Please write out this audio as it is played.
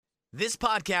This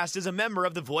podcast is a member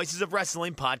of the Voices of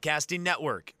Wrestling Podcasting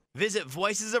Network. Visit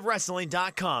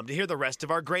voicesofwrestling.com to hear the rest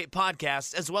of our great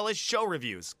podcasts, as well as show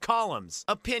reviews, columns,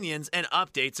 opinions, and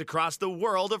updates across the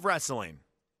world of wrestling.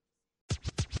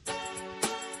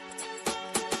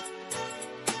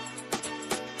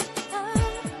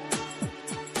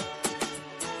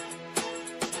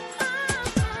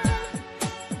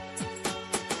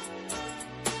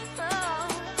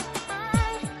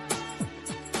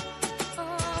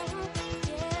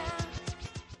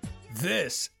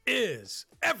 This is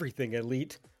Everything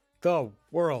Elite, the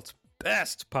world's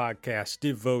best podcast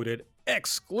devoted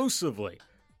exclusively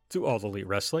to all elite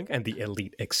wrestling and the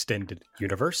elite extended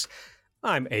universe.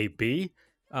 I'm AB.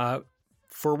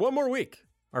 For one more week,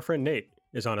 our friend Nate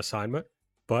is on assignment,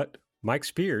 but Mike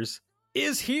Spears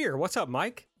is here. What's up,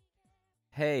 Mike?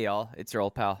 Hey, y'all. It's your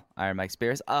old pal, Iron Mike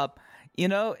Spears.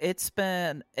 It's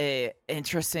been a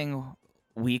interesting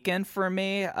weekend for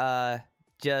me.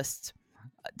 Just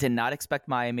did not expect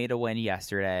Miami to win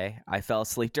yesterday. I fell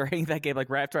asleep during that game,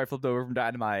 like right after I flipped over from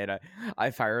Dynamite.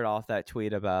 I fired off that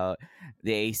tweet about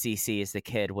the ACC is the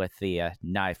kid with the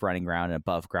knife running around an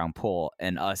above ground pool,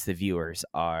 and us, the viewers,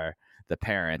 are the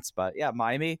parents. But yeah,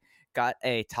 Miami got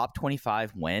a top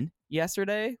 25 win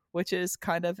yesterday, which is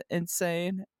kind of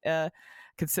insane.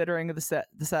 Considering the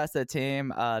stats of the team,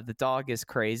 the dog is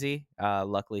crazy.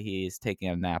 Luckily, he's taking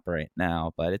a nap right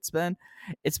now. But it's been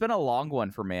a long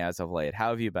one for me as of late. How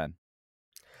have you been?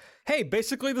 Hey,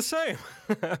 basically the same.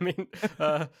 I mean,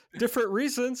 different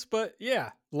reasons, but yeah,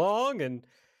 long and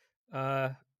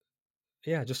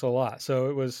just a lot. So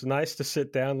it was nice to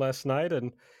sit down last night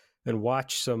and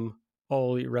watch some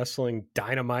All Elite Wrestling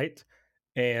Dynamite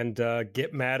and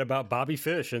get mad about Bobby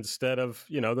Fish instead of,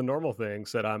 the normal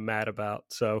things that I'm mad about.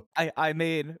 So I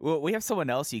mean, we have someone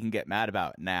else you can get mad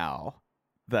about now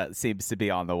that seems to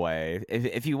be on the way.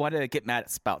 If you want to get mad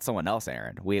about someone else,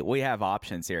 Aaron, we have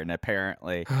options here. And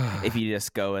apparently, if you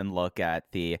just go and look at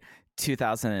the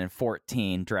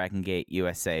 2014 Dragon Gate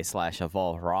USA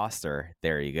 /Evolve roster,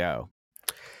 there you go.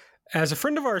 As a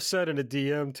friend of ours said in a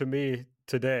DM to me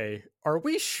today, are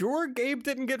we sure Gabe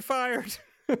didn't get fired?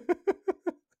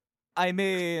 I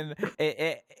mean,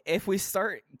 if we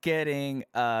start getting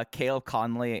Caleb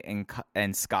Conley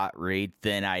and Scott Reed,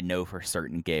 then I know for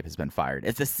certain Gabe has been fired.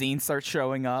 If the scene starts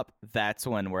showing up, that's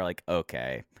when we're like,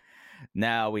 okay,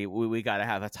 now we got to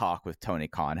have a talk with Tony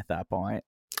Khan at that point.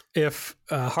 If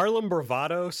Harlem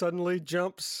Bravado suddenly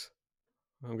jumps,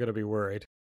 I'm going to be worried.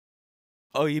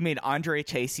 Oh, you mean Andre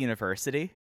Chase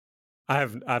University? I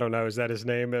don't know. Is that his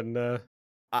name? And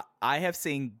I have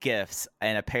seen GIFs,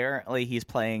 and apparently he's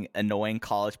playing annoying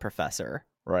college professor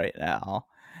right now.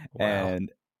 Wow.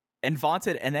 And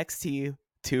vaunted NXT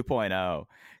 2.0.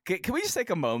 Can we just take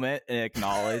a moment and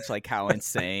acknowledge like how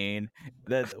insane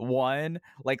that one,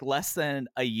 like less than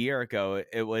a year ago,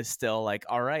 it was still like,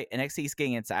 all right, NXT's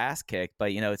getting its ass kicked,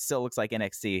 but it still looks like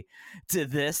NXT, to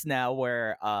this now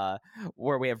where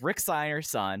we have Rick Steiner's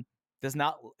son is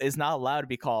not allowed to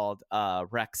be called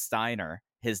Rex Steiner,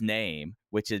 his name,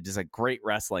 which is just a great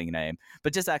wrestling name,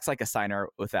 but just acts like a Steiner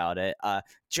without it.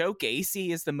 Joe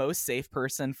Gacy is the most safe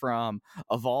person from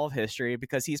Evolve history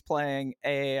because he's playing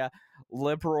a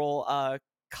liberal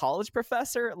college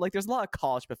professor. Like, there's a lot of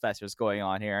college professors going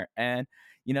on here, and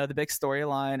the big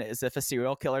storyline is if a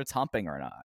serial killer's humping or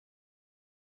not.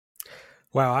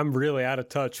 Wow, I'm really out of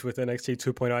touch with NXT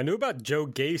 2.0. I knew about Joe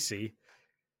Gacy.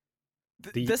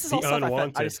 This is all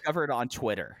stuff I discovered on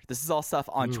Twitter. This is all stuff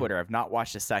on Twitter. I've not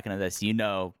watched a second of this.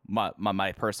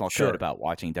 My personal code about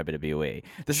watching WWE.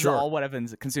 This is all what I've been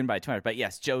consumed by Twitter. But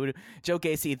yes, Joe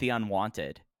Gacy, the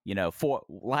Unwanted. For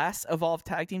last Evolve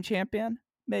Tag Team Champion,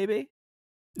 maybe.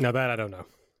 Now that I don't know.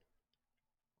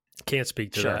 Can't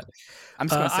speak to that. I'm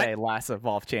just gonna say last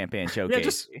Evolve Champion Joe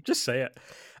Gacy. Just say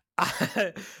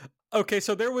it. Okay,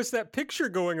 so there was that picture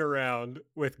going around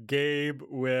with Gabe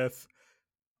with,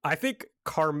 I think,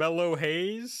 Carmelo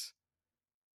Hayes.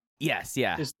 Yes,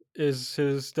 yeah. Is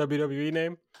his WWE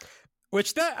name.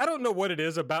 Which I don't know what it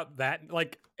is about that.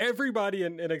 Like, everybody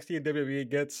in NXT and WWE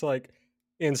gets like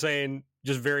insane,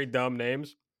 just very dumb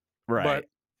names. Right. But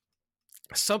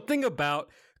something about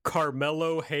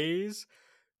Carmelo Hayes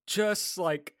just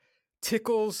like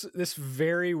tickles this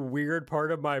very weird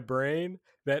part of my brain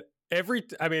that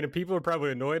people are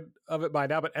probably annoyed of it by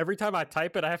now, but every time I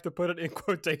type it, I have to put it in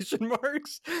quotation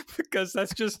marks because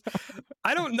that's just,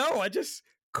 I don't know.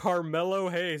 Carmelo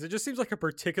Hayes. It just seems like a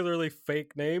particularly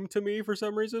fake name to me for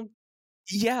some reason.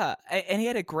 Yeah. And he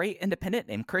had a great independent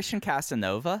name, Christian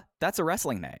Casanova. That's a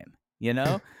wrestling name,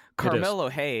 Carmelo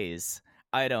Hayes.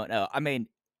 I don't know. I mean,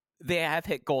 they have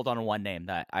hit gold on one name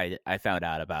that I found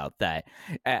out about, that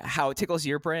how it tickles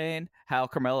your brain, how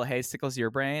Carmelo Hayes tickles your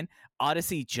brain.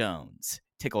 Odyssey Jones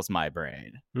tickles my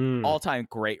brain. All-time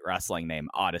great wrestling name,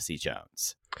 Odyssey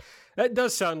Jones. That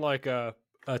does sound like a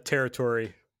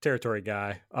territory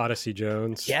guy, Odyssey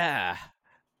Jones. Yeah.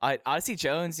 Odyssey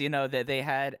Jones, they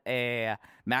had a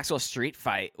Maxwell Street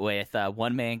fight with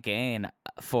One Man Gang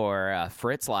for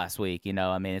Fritz last week.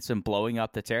 It's been blowing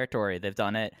up the territory. They've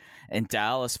done it in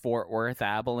Dallas, Fort Worth,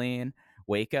 Abilene,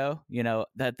 Waco.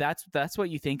 That's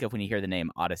what you think of when you hear the name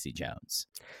Odyssey Jones.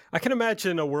 I can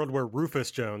imagine a world where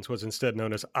Rufus Jones was instead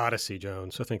known as Odyssey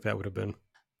Jones. I think that would have been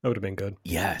good.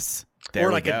 Yes.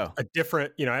 Or like a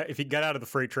different, if he got out of the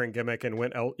freight train gimmick and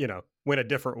went a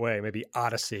different way, maybe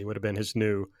Odyssey would have been his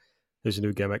new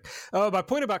gimmick. My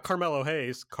point about Carmelo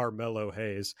Hayes,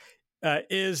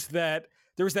 is that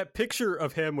there was that picture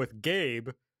of him with Gabe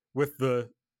with the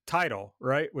title,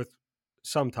 right? With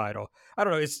some title. I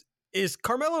don't know. Is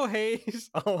Carmelo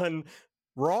Hayes on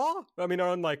Raw? I mean,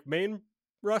 on like main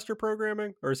roster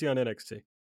programming, or is he on NXT?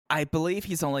 I believe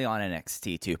he's only on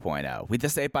NXT 2.0. We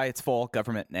just say it by its full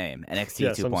government name, NXT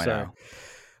yes, 2.0.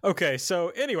 Okay,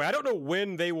 so anyway, I don't know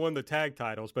when they won the tag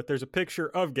titles, but there's a picture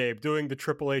of Gabe doing the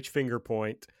Triple H finger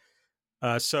point.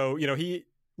 So, he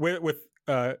went with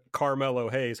Carmelo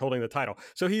Hayes holding the title.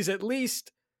 So he was at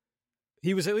least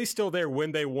still there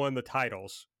when they won the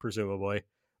titles, presumably.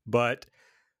 But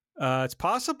it's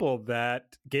possible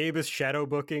that Gabe is shadow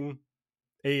booking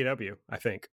AEW, I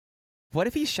think. What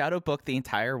if he shadow booked the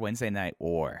entire Wednesday Night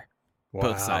War? Wow.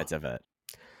 Both sides of it.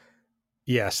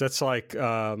 Yes, that's like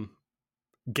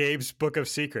Gabe's Book of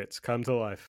Secrets come to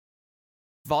life.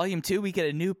 Volume 2, we get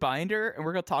a new binder, and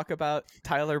we're going to talk about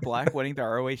Tyler Black winning the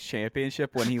ROH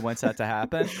Championship when he wants that to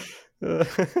happen.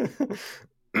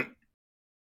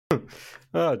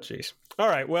 Oh, jeez. All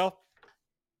right, well,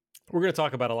 we're going to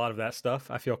talk about a lot of that stuff.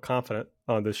 I feel confident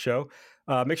on this show.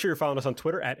 Make sure you're following us on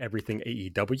Twitter at Everything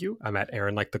AEW. I'm at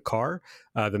Aaron Like the Car.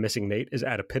 The Missing Nate is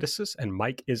at Epitasis, and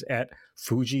Mike is at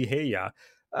Fuji Heya.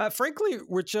 Frankly,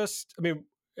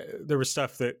 there was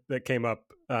stuff that came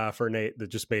up for Nate that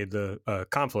just made the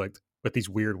conflict with these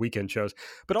weird weekend shows.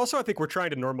 But also, I think we're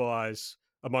trying to normalize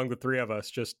among the three of us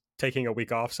just taking a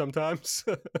week off sometimes.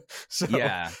 So,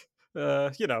 yeah.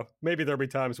 Maybe there'll be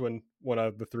times when one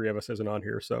of the three of us isn't on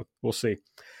here. So we'll see.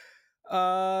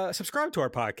 Subscribe to our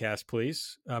podcast,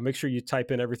 please. Make sure you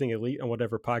type in Everything Elite on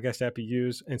whatever podcast app you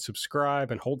use and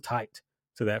subscribe and hold tight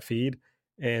to that feed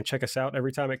and check us out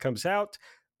every time it comes out.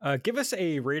 Give us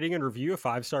a rating and review, a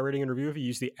 5-star rating and review if you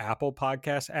use the Apple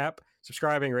Podcast app.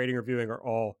 Subscribing, rating, reviewing are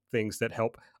all things that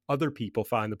help other people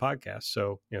find the podcast.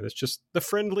 So, that's just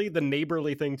the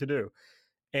neighborly thing to do.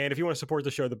 And if you want to support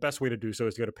the show, the best way to do so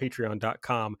is to go to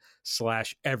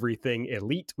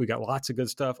patreon.com/everythingelite. We got lots of good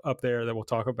stuff up there that we'll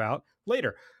talk about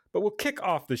later. But we'll kick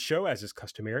off the show, as is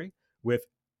customary, with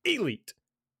Elite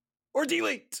or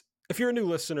Delete. If you're a new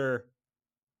listener,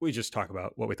 we just talk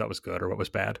about what we thought was good or what was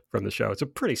bad from the show. It's a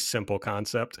pretty simple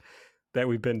concept that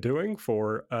we've been doing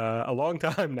for a long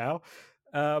time now.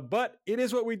 But it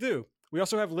is what we do. We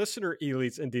also have listener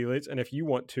Elites and Deletes. And if you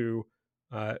want to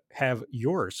have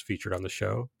yours featured on the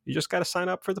show, you just got to sign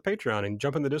up for the Patreon and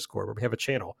jump in the Discord where we have a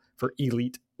channel for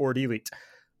Elite or Delete.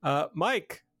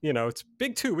 Mike, it's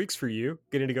big 2 weeks for you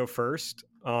getting to go first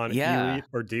on Elite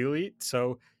or Delete.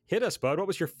 So hit us, bud. What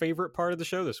was your favorite part of the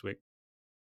show this week?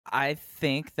 I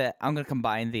think that I'm going to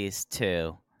combine these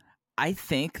two. I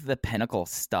think the pinnacle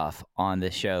stuff on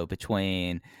the show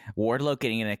between Wardlow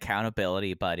getting an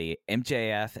accountability buddy,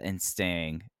 MJF and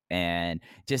Sting, and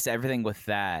just everything with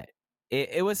that.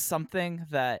 It was something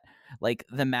that, like,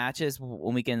 the matches,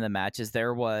 when we get in the matches,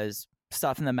 there was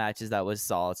stuff in the matches that was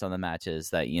solid, some of the matches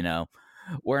that,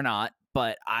 were not.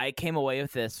 But I came away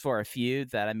with this for a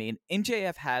feud that,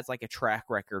 MJF has, like, a track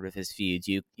record with his feuds.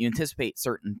 You anticipate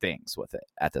certain things with it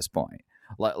at this point.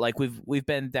 Like, we've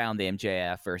been down the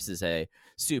MJF versus a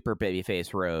super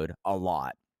babyface road a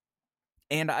lot.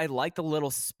 And I like the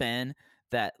little spin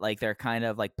that, like, they're kind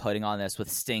of, like, putting on this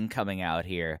with Sting coming out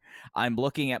here. I'm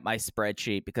looking at my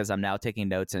spreadsheet because I'm now taking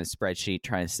notes in a spreadsheet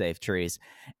trying to save trees.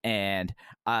 And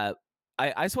I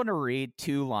just want to read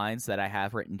 2 lines that I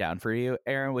have written down for you,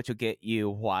 Aaron, which will get you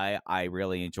why I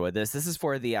really enjoyed this. This is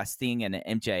for the Sting and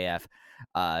MJF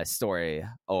story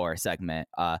or segment.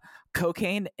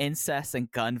 Cocaine, incest,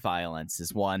 and gun violence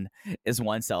is one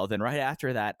cell. Then right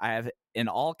after that, I have in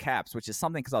all caps, which is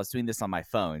something because I was doing this on my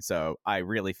phone, so I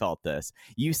really felt this.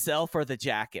 You sell for the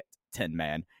jacket. Tin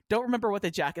Man. Don't remember what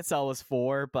the jacket cell was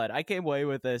for, but I came away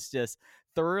with this just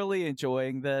thoroughly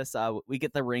enjoying this. We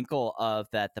get the wrinkle of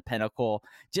that the Pinnacle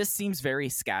just seems very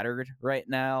scattered right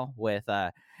now with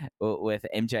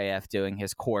MJF doing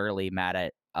his quarterly mad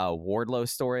at Wardlow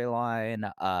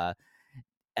storyline.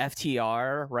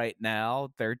 FTR right now,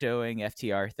 they're doing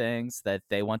FTR things that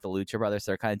they want the Lucha Brothers.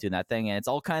 They're kind of doing that thing, and it's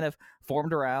all kind of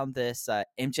formed around this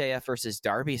MJF versus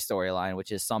Darby storyline, which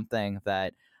is something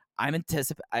that I'm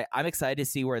excited to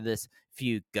see where this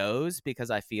feud goes,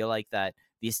 because I feel like that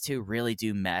these two really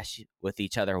do mesh with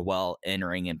each other well in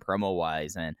ring and promo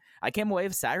wise. And I came away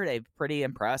with Saturday pretty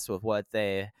impressed with what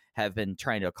they have been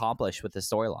trying to accomplish with the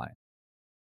storyline.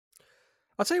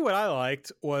 I'll tell you what I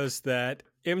liked was that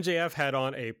MJF had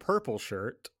on a purple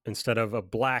shirt instead of a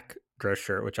black dress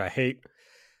shirt, which I hate.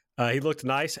 He looked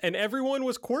nice, and everyone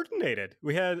was coordinated.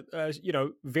 We had,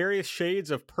 various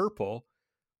shades of purple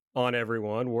on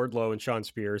everyone, Wardlow and Shawn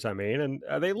Spears, and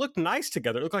they looked nice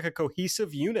together. It looked like a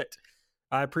cohesive unit.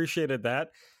 I appreciated that.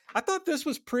 I thought this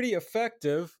was pretty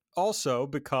effective also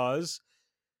because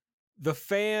the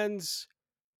fans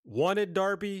wanted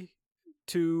Darby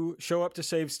to show up to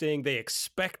save Sting. They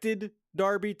expected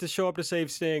Darby to show up to save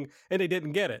Sting, and they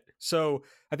didn't get it. So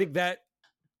I think that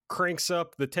cranks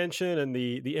up the tension and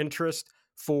the interest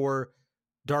for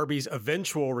Darby's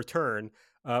eventual return.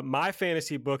 My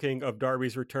fantasy booking of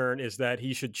Darby's return is that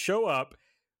he should show up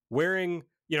wearing,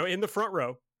 in the front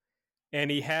row, and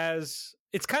he has.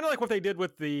 It's kind of like what they did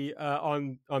with the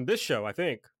on this show. I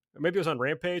think maybe it was on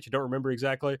Rampage. I don't remember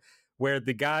exactly, where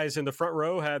the guys in the front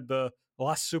row had the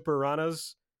Las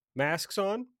Superanas masks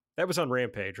on. That was on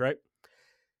Rampage, right?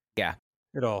 Yeah.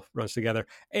 It all runs together.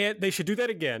 And they should do that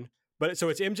again. But so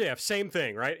it's MJF, same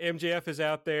thing, right? MJF is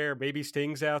out there, maybe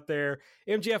Sting's out there.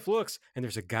 MJF looks, and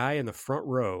there's a guy in the front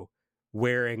row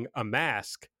wearing a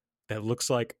mask that looks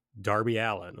like Darby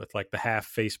Allin with like the half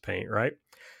face paint, right?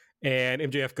 And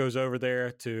MJF goes over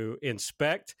there to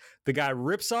inspect. The guy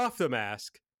rips off the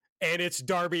mask, and it's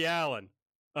Darby Allin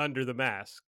under the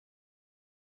mask.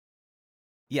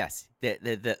 Yes,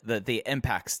 the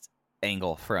Impacts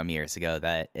angle from years ago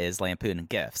that is Lampoon and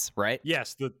Gifts, right?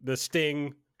 Yes, the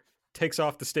Sting takes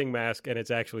off the Sting mask, and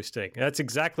it's actually Sting. That's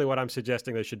exactly what I'm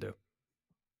suggesting they should do.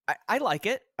 I like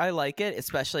it. I like it,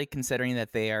 especially considering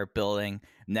that they are building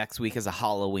next week as a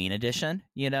Halloween edition,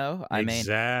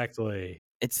 Exactly.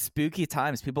 It's spooky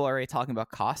times. People are already talking about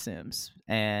costumes,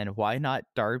 and why not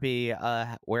Darby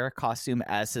wear a costume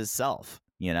as himself?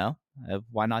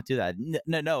 Why not do that?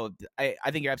 No. I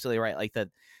think you're absolutely right. Like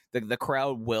the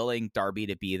crowd willing Darby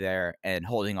to be there and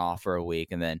holding off for a week,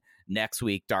 and then next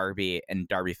week Darby and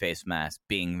Darby face mask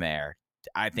being there.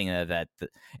 I think that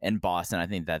in Boston, I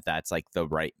think that that's like the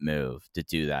right move to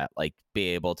do that. Like be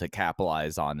able to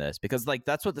capitalize on this, because like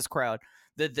that's what this crowd.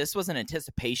 This was an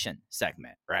anticipation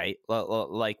segment, right?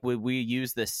 Like we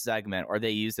use this segment, or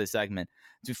they use this segment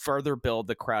to further build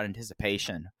the crowd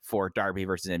anticipation for Darby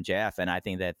versus MJF, and I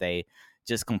think that they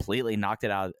just completely knocked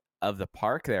it out of the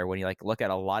park there. When you like look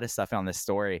at a lot of stuff on this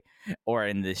story or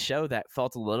in this show that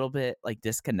felt a little bit like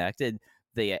disconnected,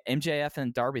 the MJF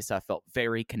and Darby stuff felt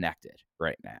very connected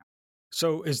right now.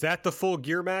 So is that the full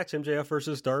gear match, MJF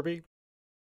versus Darby?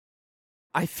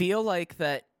 I feel like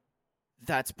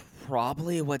that's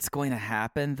probably what's going to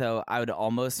happen, though I would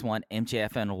almost want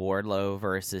MJF and Wardlow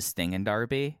versus Sting and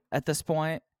Darby at this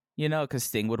point, because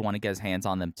Sting would want to get his hands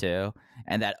on them too,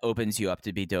 and that opens you up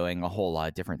to be doing a whole lot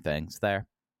of different things there.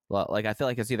 Like, I feel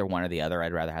like it's either one or the other.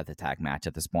 I'd rather have the tag match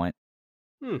at this point.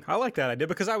 I like that idea,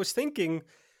 because I was thinking,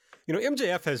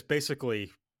 MJF has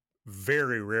basically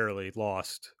very rarely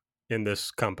lost in this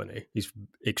company. He's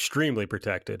extremely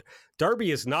protected.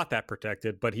 Darby is not that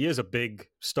protected, but he is a big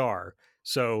star.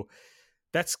 So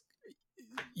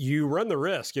you run the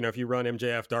risk, if you run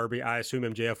MJF Darby, I assume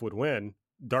MJF would win.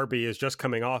 Darby is just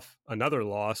coming off another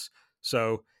loss.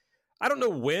 So I don't know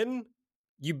when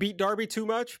you beat Darby too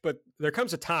much, but there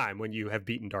comes a time when you have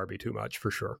beaten Darby too much,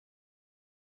 for sure.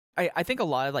 I think a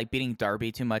lot of like beating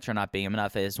Darby too much or not being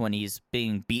enough is when he's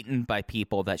being beaten by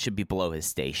people that should be below his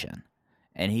station.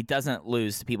 And he doesn't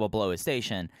lose to people below his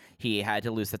station. He had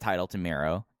to lose the title to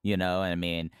Miro,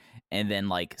 and then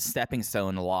like stepping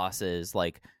stone losses,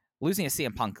 like losing to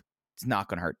CM Punk is not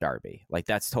going to hurt Darby. Like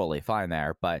that's totally fine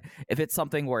there. But if it's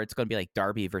something where it's going to be like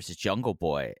Darby versus Jungle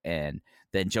Boy, and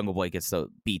then Jungle Boy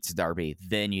beats Darby,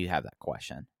 then you have that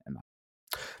question.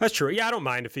 That's true. Yeah, I don't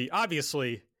mind if he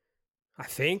obviously. I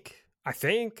think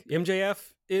MJF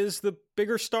is the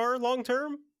bigger star long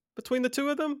term between the two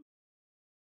of them.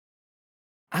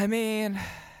 I mean,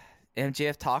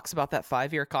 MJF talks about that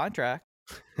 5-year contract.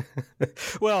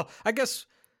 Well, I guess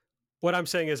What I'm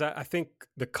saying is I think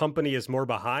the company is more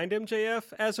behind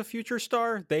MJF as a future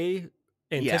star. They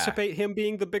anticipate him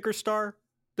being the bigger star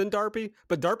than Darby,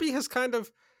 but Darby has kind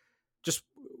of just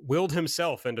willed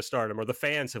himself into stardom, or the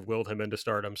fans have willed him into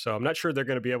stardom. So I'm not sure they're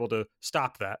going to be able to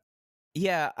stop that.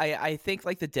 Yeah, I think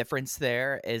like the difference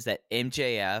there is that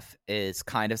MJF is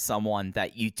kind of someone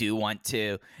that you do want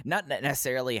to not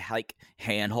necessarily like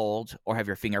handhold or have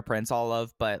your fingerprints all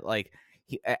of, but like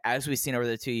as we've seen over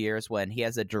the 2 years, when he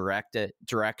has a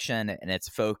direction and it's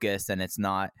focused and it's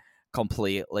not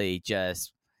completely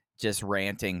just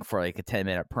ranting for like a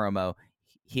 10-minute promo,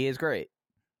 he is great.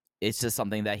 It's just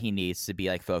something that he needs to be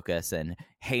like focused and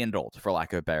handled, for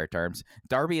lack of better terms.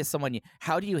 Darby is someone.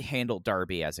 How do you handle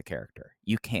Darby as a character?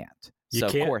 You can't. You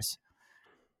can't. Of course,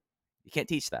 you can't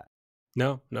teach that.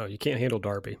 No, you can't handle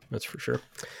Darby. That's for sure.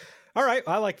 All right,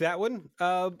 I like that one.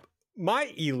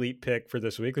 My elite pick for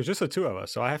this week, there's just the two of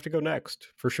us, so I have to go next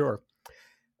for sure.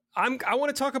 I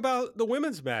want to talk about the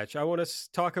women's match. I want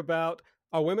to talk about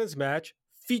a women's match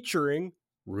featuring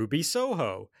Ruby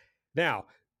Soho. Now,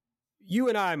 you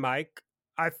and I, Mike,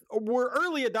 we're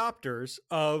early adopters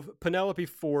of Penelope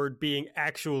Ford being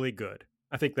actually good.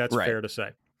 I think that's fair to say.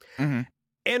 Mm-hmm.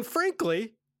 And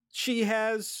frankly, she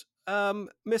has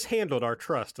mishandled our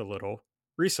trust a little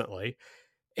recently.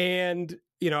 And,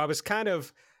 I was kind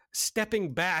of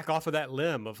stepping back off of that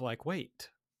limb of like, wait,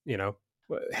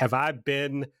 have I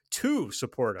been too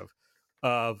supportive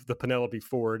of the Penelope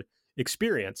Ford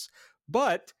experience?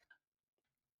 But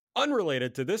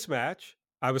unrelated to this match,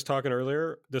 I was talking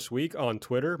earlier this week on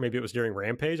Twitter, maybe it was during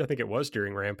Rampage, I think it was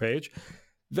during Rampage,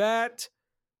 that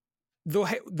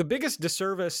the biggest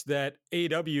disservice that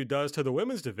AEW does to the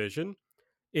women's division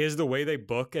is the way they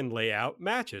book and lay out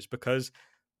matches, because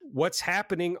what's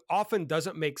happening often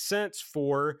doesn't make sense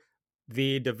for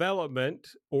the development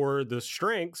or the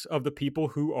strengths of the people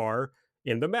who are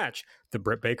in the match. The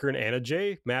Britt Baker and Anna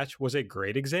Jay match was a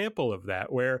great example of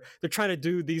that, where they're trying to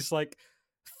do these like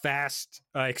fast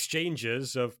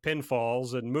exchanges of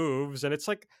pinfalls and moves, and it's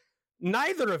like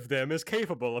neither of them is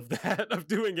capable of that, of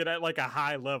doing it at like a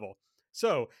high level.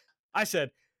 So I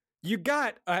said, you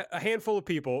got a handful of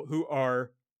people who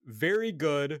are very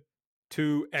good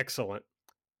to excellent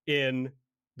in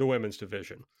the women's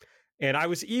division. And I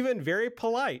was even very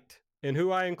polite in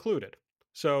who I included.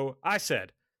 So I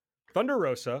said, Thunder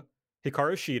Rosa,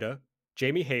 Hikaru Shida,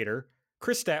 Jamie Hayter,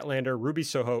 Chris Statlander, Ruby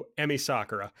Soho, Emi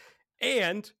Sakura.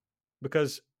 And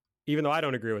because even though I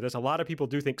don't agree with this, a lot of people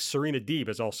do think Serena Deeb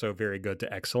is also very good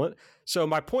to excellent. So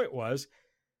my point was,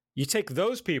 you take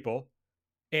those people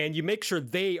and you make sure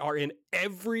they are in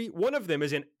one of them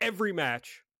is in every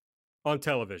match on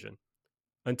television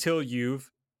until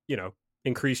you've,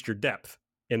 increased your depth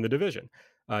in the division.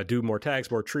 Do more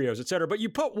tags, more trios, etc. But you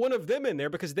put one of them in there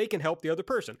because they can help the other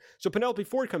person. So Penelope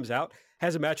Ford comes out,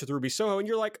 has a match with Ruby Soho, and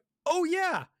you're like, oh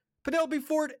yeah, Penelope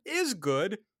Ford is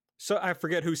good. So I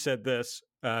forget who said this,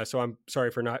 so I'm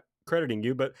sorry for not crediting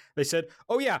you, but they said,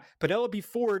 oh yeah, Penelope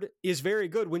Ford is very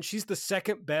good when she's the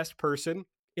second best person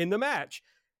in the match.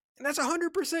 And that's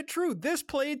 100% true. This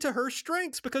played to her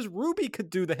strengths because Ruby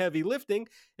could do the heavy lifting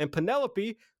and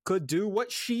Penelope could do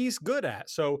what she's good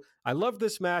at. So I love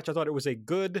this match. I thought it was a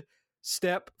good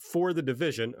step for the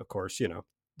division. Of course,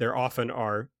 there often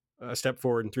are a step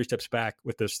forward and 3 steps back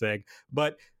with this thing,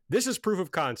 but this is proof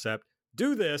of concept.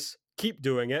 Do this, keep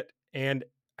doing it, and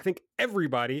I think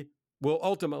everybody will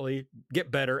ultimately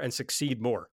get better and succeed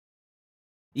more.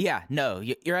 Yeah, no,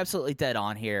 you're absolutely dead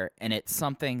on here, and it's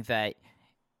something that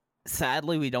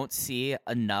sadly we don't see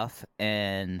enough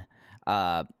in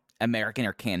American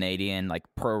or Canadian like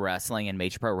pro wrestling and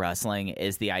major pro wrestling,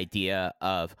 is the idea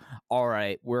of, all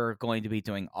right, we're going to be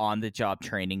doing on the job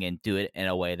training and do it in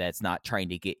a way that's not trying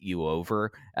to get you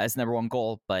over as number one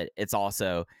goal, but it's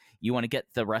also you want to get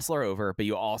the wrestler over, but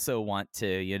you also want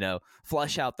to,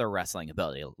 flesh out their wrestling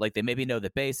ability. Like they maybe know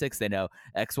the basics, they know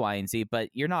X, Y, and Z, but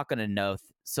you're not going to know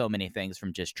so many things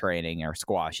from just training or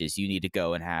squashes. You need to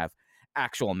go and have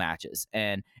actual matches.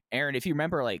 And Aaron, if you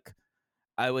remember, like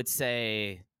I would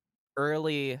say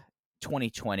early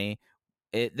 2020,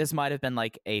 this might have been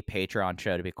like a Patreon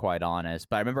show, to be quite honest,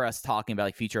 but I remember us talking about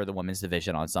like future of the women's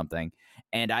division on something,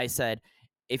 and I said,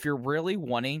 if you're really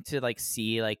wanting to like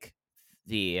see like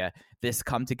this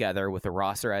come together with the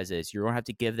roster as is, you're gonna have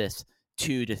to give this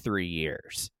 2 to 3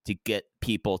 years to get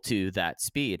people to that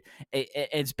speed.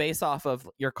 It's based off of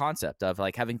your concept of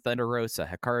like having Thunder Rosa,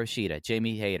 Hikaru Shida,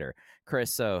 Jamie Hayter,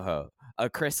 Chris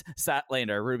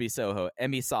Statlander, Ruby Soho,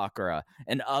 Emi Sakura,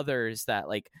 and others that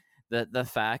like the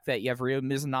fact that you have Ryo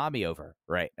Mizunami over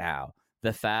right now,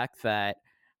 the fact that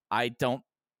I don't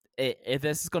if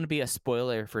this is going to be a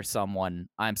spoiler for someone,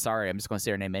 I'm sorry, I'm just going to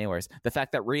say her name anyways. The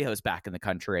fact that Riho's back in the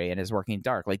country and is working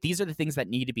dark, like these are the things that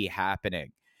need to be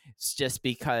happening. It's just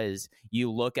because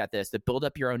you look at this to build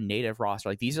up your own native roster.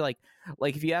 Like these are like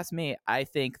if you ask me, I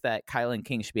think that Kylan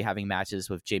King should be having matches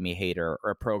with Jamie Hayter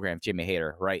or a program Jamie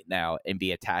Hayter right now and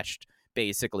be attached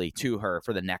basically to her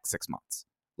for the next 6 months.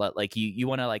 Like you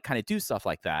want to like kind of do stuff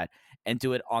like that and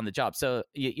do it on the job. So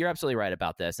you're absolutely right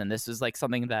about this. And this is like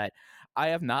something that I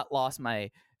have not lost my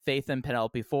faith in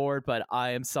Penelope Ford, but I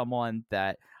am someone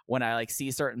that when I like see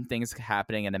certain things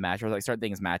happening in the match or like certain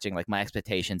things matching, like my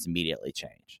expectations immediately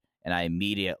change. And I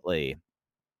immediately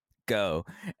go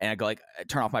and I go like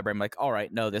turn off my brain. I'm like, all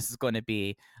right, no, this is going to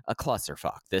be a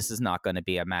clusterfuck. This is not going to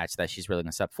be a match that she's really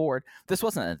going to step forward. This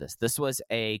wasn't this. This was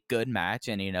a good match.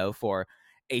 And, you know, for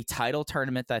a title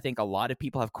tournament that I think a lot of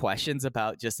people have questions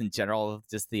about just in general,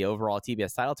 just the overall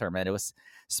TBS title tournament, it was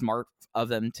smart of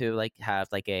them to like have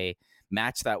like a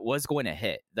match that was going to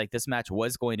hit. Like this match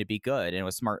was going to be good, and it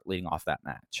was smart leading off that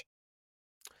match.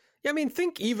 Yeah, I mean,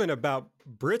 think even about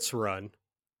Britt's run.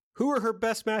 Who are her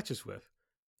best matches with?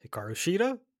 Hikaru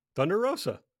Shida, Thunder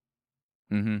Rosa.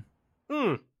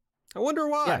 Mm-hmm. I wonder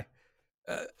why.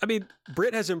 Yeah. I mean,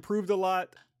 Britt has improved a lot,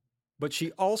 but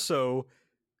she also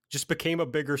just became a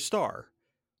bigger star,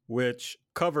 which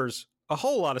covers a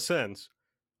whole lot of sins.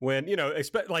 When, you know,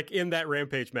 like in that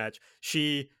Rampage match,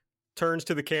 she turns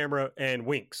to the camera and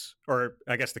winks, or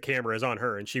I guess the camera is on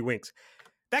her and she winks.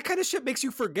 That kind of shit makes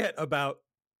you forget about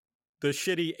the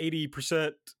shitty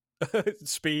 80%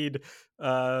 speed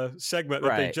segment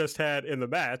that they just had in the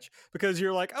match, because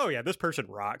you're like, oh yeah, this person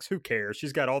rocks. Who cares?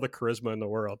 She's got all the charisma in the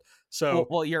world. So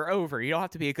well, you're over. You don't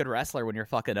have to be a good wrestler when you're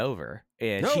fucking over,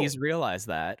 and she's realized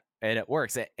that, and it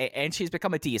works. And she's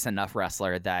become a decent enough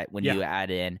wrestler that when you add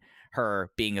in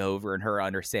her being over and her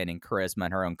understanding charisma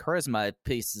and her own charisma, it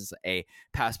pieces a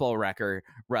passable record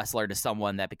wrestler to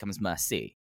someone that becomes must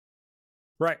see.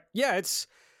 Right. Yeah, it's,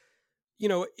 you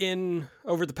know, in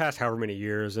over the past however many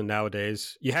years and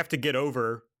nowadays, you have to get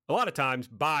over a lot of times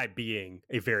by being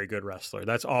a very good wrestler.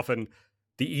 That's often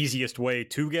the easiest way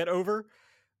to get over.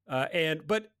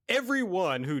 But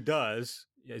everyone who does,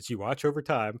 as you watch over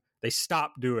time, they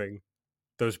stop doing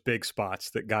those big spots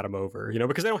that got them over, you know,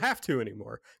 because they don't have to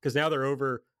anymore, because now they're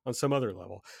over on some other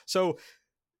level. So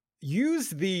use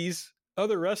these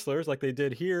other wrestlers like they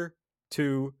did here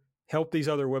to help these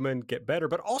other women get better,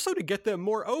 but also to get them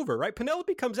more over, right?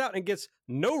 Penelope comes out and gets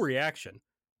no reaction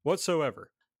whatsoever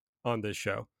on this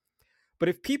show. But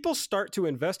if people start to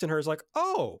invest in her as like,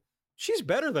 oh, she's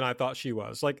better than I thought she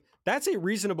was, like that's a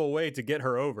reasonable way to get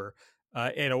her over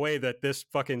in a way that this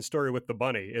fucking story with the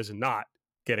bunny is not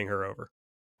getting her over.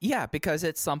 Yeah, because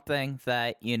it's something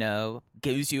that, you know,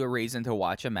 gives you a reason to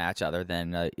watch a match other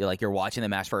than like you're watching the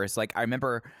match first. Like I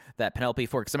remember that Penelope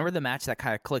Ford, because I remember the match that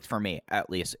kind of clicked for me, at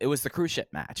least. It was the cruise ship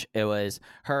match. It was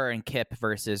her and Kip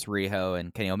versus Riho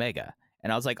and Kenny Omega.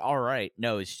 And I was like, all right,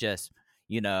 no, it's just,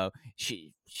 you know,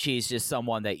 she's just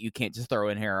someone that you can't just throw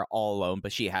in here all alone,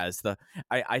 but she has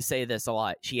I say this a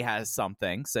lot, she has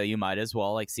something, so you might as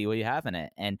well like see what you have in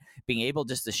it. And being able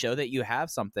just to show that you have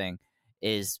something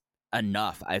is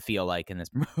enough, I feel like, in this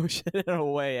promotion in a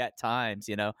way at times,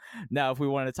 you know. Now, if we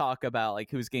want to talk about like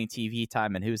who's getting TV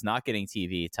time and who's not getting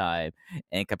TV time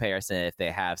in comparison, if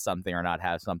they have something or not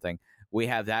have something, we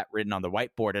have that written on the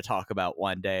whiteboard to talk about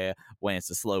one day when it's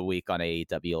a slow week on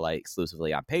AEW, like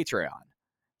exclusively on Patreon.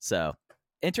 So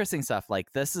interesting stuff.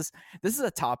 Like this is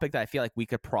a topic that I feel like we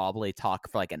could probably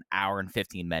talk for like an hour and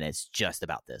 15 minutes just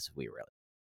about this if we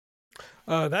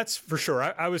really. That's for sure.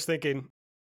 I was thinking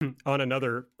on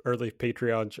another early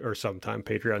Patreon or sometime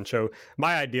Patreon show,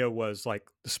 my idea was like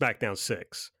the SmackDown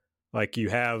 6. Like you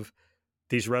have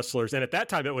these wrestlers, and at that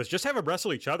time it was just have them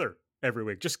wrestle each other every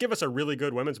week. Just give us a really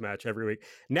good women's match every week.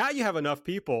 Now you have enough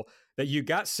people that you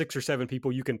got 6 or 7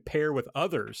 people you can pair with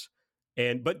others,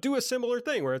 but do a similar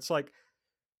thing where it's like,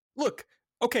 look,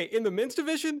 okay, in the men's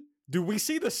division, do we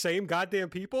see the same goddamn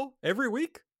people every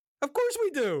week? Of course we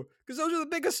do, because those are the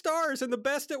biggest stars and the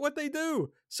best at what they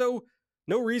do. So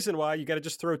no reason why you got to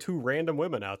just throw 2 random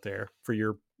women out there for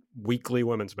your weekly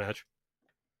women's match.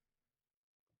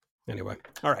 Anyway,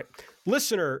 all right.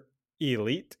 Listener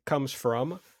Elite comes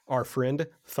from our friend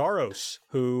Tharos,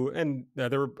 who, and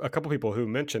there were a couple people who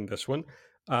mentioned this one,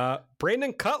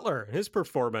 Brandon Cutler, his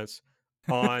performance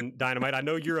on Dynamite. I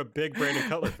know you're a big Brandon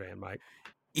Cutler fan, Mike.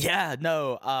 Yeah,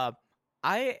 no,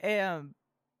 I am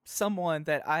someone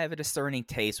that I have a discerning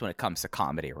taste when it comes to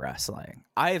comedy wrestling.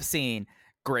 I have seen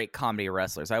great comedy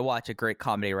wrestlers. I watch a great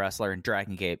comedy wrestler in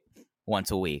Dragon Gate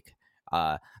once a week,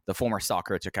 the former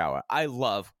Stalker Chikawa. I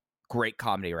love great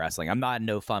comedy wrestling. I'm not a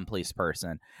no fun police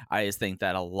person. I just think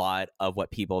that a lot of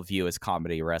what people view as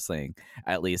comedy wrestling,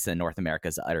 at least in North America,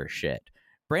 is utter shit.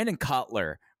 Brandon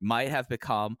Cutler might have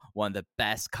become one of the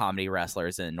best comedy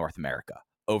wrestlers in North America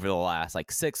over the last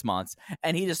like 6 months,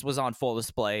 and he just was on full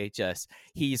display. Just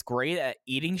he's great at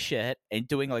eating shit and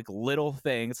doing like little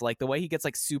things, like the way he gets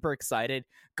like super excited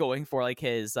going for like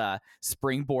his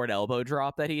springboard elbow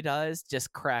drop that he does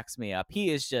just cracks me up.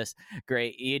 He is just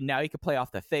great. Now he can play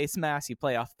off the face mask, he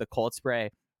play off the cold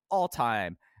spray. All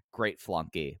time great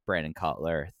flunky Brandon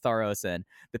Cutler. Thoros and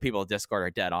the people of Discord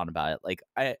are dead on about it. Like,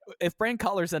 if Brandon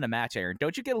Cutler's in a match, Aaron,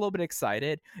 don't you get a little bit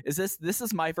excited? This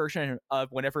is my version of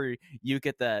whenever you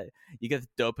get the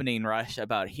dopamine rush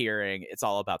about hearing it's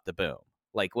all about the boom.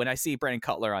 Like when I see Brandon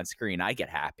Cutler on screen, I get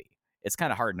happy. It's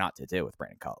kind of hard not to do with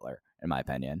Brandon Cutler, in my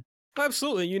opinion.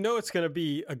 Absolutely. You know it's going to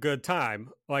be a good time.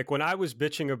 Like when I was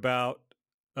bitching about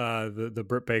the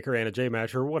Britt Baker Anna Jay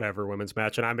match or whatever women's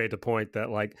match, and I made the point that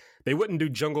like they wouldn't do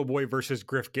Jungle Boy versus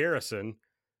Griff Garrison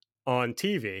on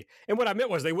TV, and what I meant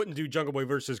was they wouldn't do Jungle Boy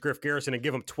versus Griff Garrison and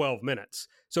give him 12 minutes.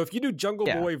 So if you do Jungle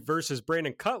Boy versus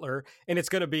Brandon Cutler and it's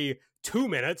going to be 2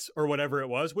 minutes or whatever it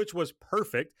was, which was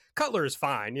perfect. Cutler is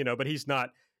fine, you know, but he's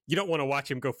not. You don't want to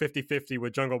watch him go 50-50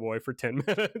 with Jungle Boy for 10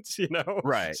 minutes, you know?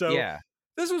 Right. So yeah.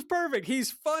 This was perfect. He's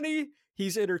funny.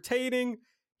 He's entertaining.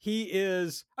 He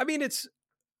is. I mean, it's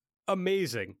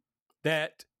amazing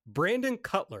that Brandon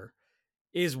Cutler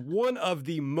is one of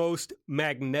the most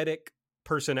magnetic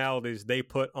personalities they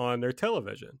put on their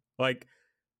television. Like,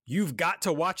 you've got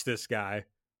to watch this guy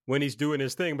when he's doing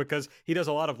his thing because he does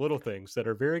a lot of little things that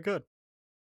are very good.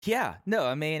 Yeah, no,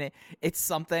 I mean, it's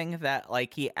something that,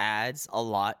 like, he adds a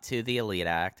lot to the Elite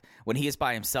Act. When he is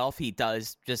by himself, he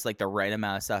does just, like, the right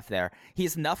amount of stuff there.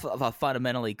 He's enough of a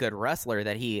fundamentally good wrestler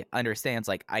that he understands,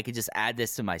 like, I could just add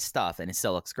this to my stuff and it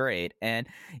still looks great. And,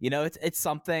 you know, it's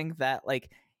something that,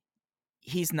 like,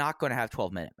 he's not going to have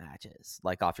 12-minute matches,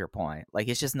 like, off your point. Like,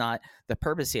 it's just not the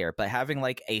purpose here. But having,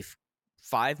 like, a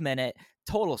 5-minute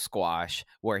total squash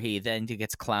where he then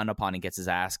gets clowned upon and gets his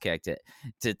ass kicked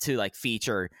to like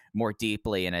feature more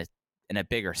deeply in a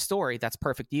bigger story, that's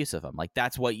perfect use of him. Like,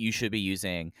 that's what you should be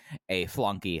using a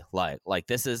flunky like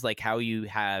this is like how you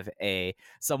have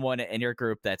someone in your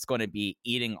group that's going to be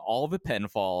eating all the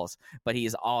pinfalls, but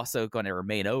he's also going to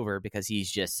remain over because he's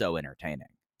just so entertaining.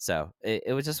 So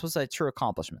it was a true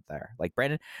accomplishment there. Like,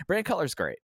 Brandon Cutler's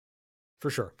great for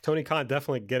sure. Tony Khan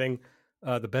definitely getting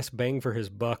the best bang for his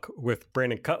buck with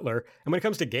Brandon Cutler. And when it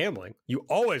comes to gambling, you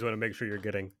always want to make sure you're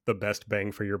getting the best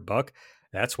bang for your buck.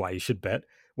 That's why you should bet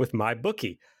with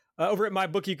MyBookie. Over at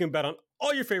MyBookie, you can bet on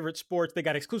all your favorite sports. They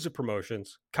got exclusive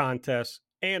promotions, contests,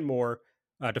 and more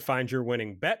to find your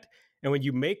winning bet. And when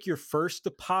you make your first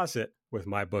deposit with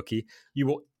MyBookie, you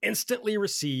will instantly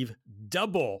receive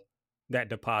double that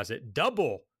deposit,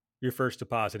 double your first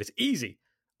deposit. It's easy.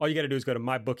 All you got to do is go to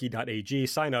mybookie.ag,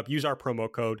 sign up, use our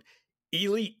promo code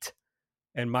ELITE,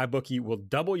 and MyBookie will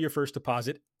double your first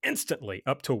deposit instantly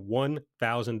up to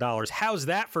 $1,000. How's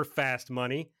that for fast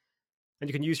money? And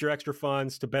you can use your extra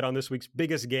funds to bet on this week's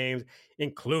biggest games,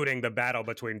 including the battle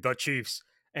between the Chiefs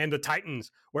and the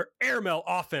Titans, where Airmail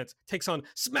offense takes on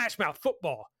Smash Mouth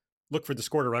football. Look for the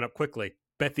score to run up quickly.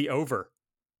 Bet the over.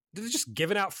 They're just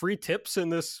giving out free tips in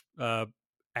this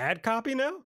ad copy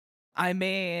now? I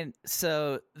mean,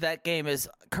 so that game is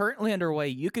currently underway.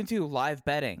 You can do live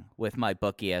betting with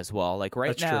MyBookie as well. Like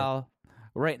right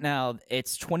now,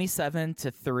 it's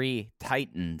 27-3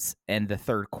 Titans in the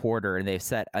third quarter, and they've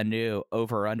set a new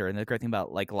over/under. And the great thing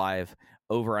about like live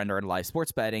over/under and live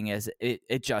sports betting is it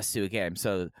adjusts to a game.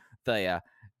 So the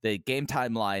game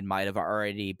timeline might have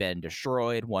already been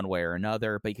destroyed one way or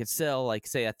another, but you could still like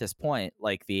say at this point,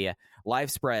 like the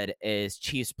live spread is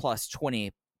Chiefs plus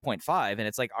 20.5, and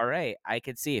it's like, all right, I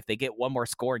could see if they get one more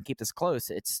score and keep this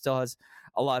close, it still has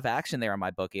a lot of action there on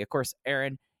MyBookie. Of course,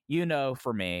 Aaron, you know,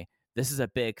 for me, this is a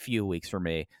big few weeks for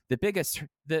me. The biggest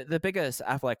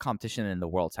athletic competition in the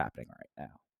world's happening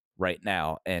right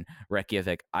now in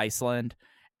Reykjavik, Iceland,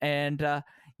 and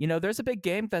you know, there's a big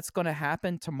game that's going to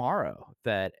happen tomorrow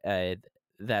that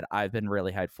I've been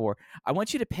really hyped for. I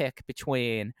want you to pick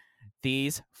between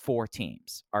these 4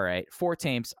 teams. All right, 4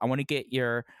 teams. I want to get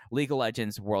your League of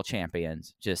Legends world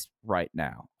champions just right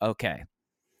now. Okay.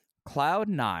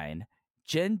 Cloud9,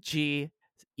 Gen G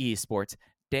Esports,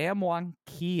 Damwon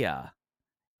Kia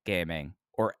Gaming,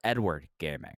 or Edward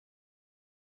Gaming.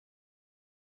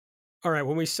 All right,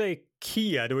 when we say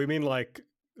Kia, do we mean like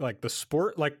the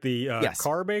sport, like the yes.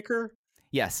 car maker?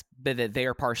 Yes, but they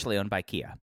are partially owned by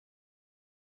Kia.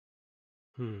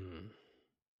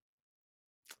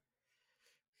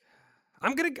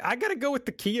 I gotta go with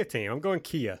the Kia team. I'm going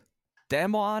Kia.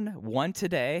 Damwon won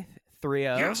today,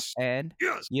 3-0. Yes. And,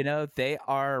 Yes. they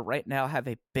are right now have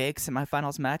a big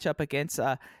semifinals matchup against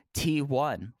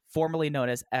T1, formerly known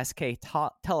as SK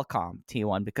Telecom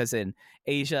T1, because in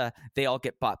Asia, they all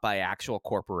get bought by actual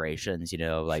corporations,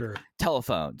 like Sure.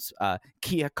 telephones,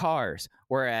 Kia cars.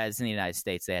 Whereas in the United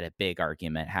States, they had a big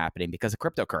argument happening because of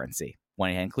cryptocurrency,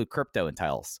 when you include crypto in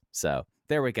titles. So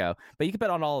there we go. But you can bet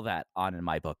on all of that on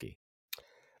MyBookie.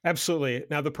 Absolutely.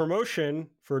 Now, the promotion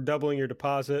for doubling your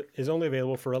deposit is only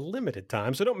available for a limited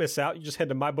time, so don't miss out. You just head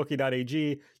to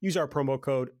mybookie.ag, use our promo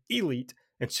code ELITE,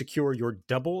 and secure your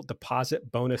double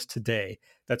deposit bonus today.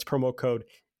 That's promo code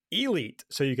ELITE,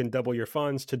 so you can double your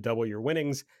funds to double your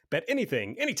winnings. Bet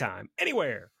anything, anytime,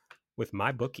 anywhere with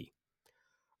MyBookie.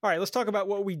 All right, let's talk about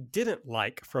what we didn't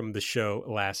like from the show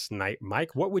last night.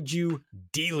 Mike, what would you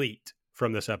delete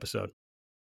from this episode?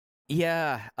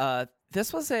 Yeah,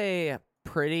 this was a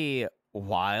pretty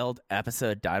wild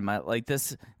episode, Dynamite. Like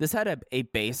this had a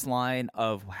baseline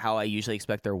of how I usually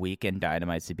expect their weekend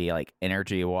Dynamites to be, like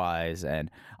energy wise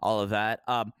and all of that.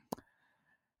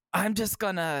 I'm just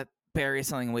gonna bury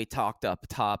something we talked up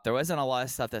top. There wasn't a lot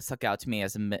of stuff that stuck out to me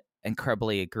as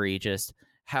incredibly egregious.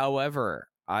 However,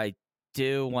 I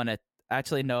do want to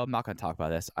actually no, I'm not going to talk about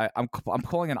this. I'm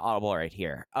pulling an audible right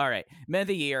here. All right, Man of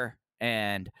the Year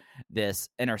and this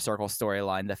Inner Circle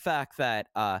storyline. The fact that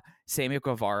Sammy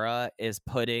Guevara is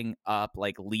putting up,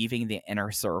 like, leaving the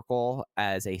Inner Circle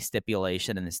as a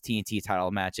stipulation in this TNT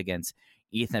title match against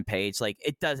Ethan Page, like,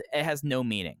 it has no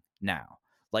meaning now.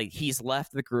 Like, he's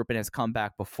left the group and has come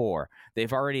back before.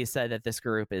 They've already said that this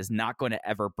group is not going to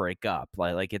ever break up.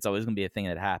 Like it's always going to be a thing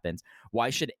that happens.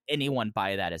 Why should anyone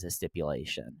buy that as a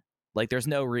stipulation? Like, there's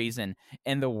no reason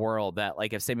in the world that,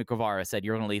 like, if Sammy Guevara said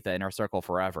you're going to leave the Inner Circle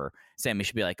forever, Sammy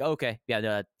should be like, okay,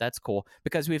 yeah, that's cool.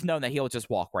 Because we've known that he'll just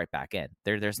walk right back in.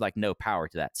 There's, like, no power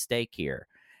to that stake here.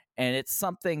 And it's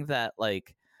something that,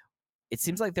 like, it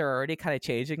seems like they're already kind of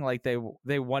changing. Like,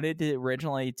 they wanted to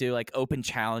originally do, like, open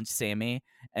challenge Sammy,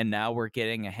 and now we're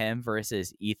getting a him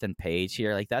versus Ethan Page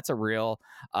here. Like, that's a real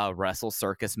Wrestle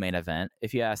Circus main event,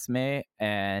 if you ask me.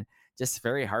 And just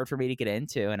very hard for me to get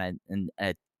into, and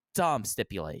a dumb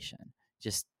stipulation.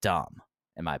 Just dumb,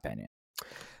 in my opinion.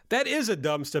 That is a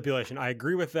dumb stipulation. I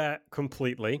agree with that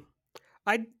completely.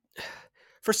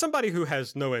 For somebody who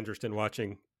has no interest in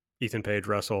watching Ethan Page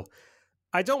wrestle,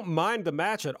 I don't mind the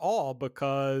match at all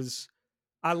because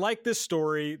I like this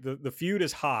story. The feud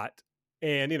is hot,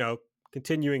 and,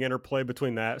 continuing interplay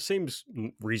between that seems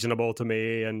reasonable to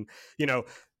me. And,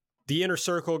 the Inner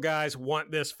Circle guys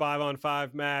want this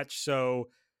 5-on-5 match. So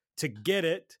to get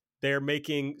it, they're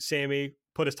making Sammy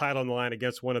put his title on the line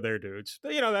against one of their dudes.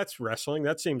 That's wrestling.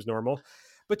 That seems normal.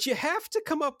 But you have to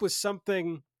come up with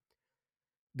something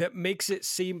that makes it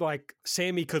seem like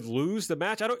Sammy could lose the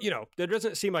match. There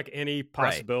doesn't seem like any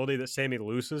possibility that Sammy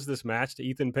loses this match to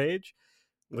Ethan Page,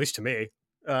 at least to me.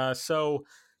 So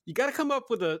you got to come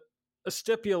up with a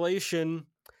stipulation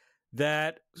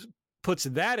that puts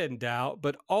that in doubt,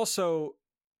 but also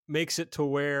makes it to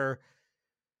where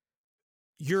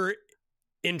you're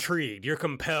intrigued, you're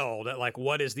compelled at, like,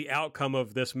 what is the outcome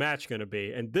of this match going to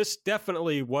be? And this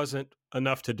definitely wasn't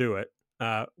enough to do it,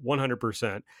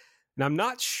 100%. And I'm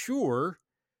not sure.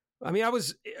 I mean,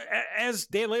 as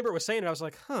Dan Lambert was saying, I was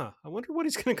like, I wonder what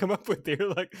he's going to come up with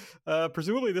here. Like,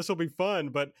 presumably this will be fun,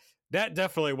 but that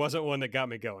definitely wasn't one that got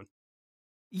me going.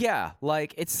 Yeah,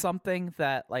 like, it's something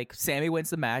that, like, Sammy wins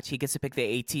the match, he gets to pick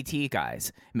the ATT guys.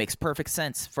 It makes perfect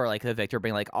sense for, like, the victor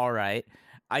being like, all right,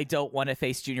 I don't want to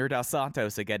face Junior Dos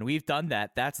Santos again. We've done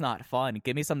that. That's not fun.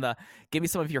 Give me some of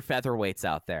your featherweights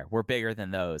out there. We're bigger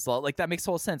than those. Like, that makes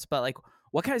total sense. But, like,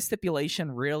 what kind of stipulation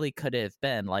really could have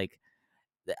been? Like,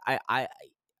 I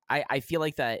feel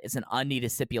like that is an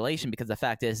unneeded stipulation because the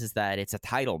fact is that it's a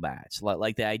title match.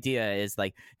 Like, the idea is,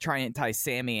 like, trying to entice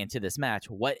Sammy into this match.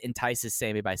 What entices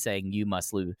Sammy by saying you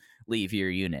must leave your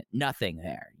unit? Nothing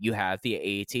there. You have the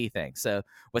AAT thing. So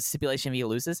what stipulation if he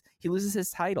loses? He loses his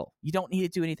title. You don't need to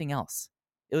do anything else.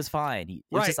 It was fine. It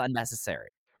was just unnecessary.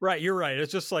 Right, you're right.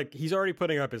 It's just like he's already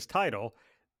putting up his title,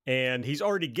 and he's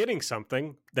already getting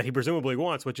something that he presumably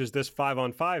wants, which is this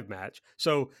 5-on-5 match.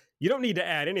 So you don't need to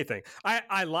add anything.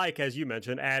 I like, as you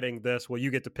mentioned, adding this, well,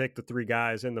 you get to pick the 3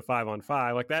 guys in the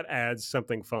 5-on-5. Like, that adds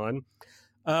something fun.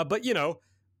 But,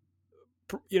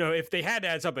 if they had to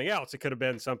add something else, it could have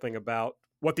been something about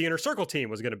what the Inner Circle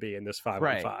team was going to be in this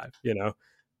 5-on-5,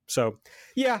 So,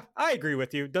 yeah, I agree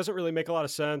with you. Doesn't really make a lot of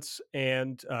sense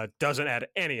and doesn't add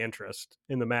any interest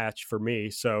in the match for me.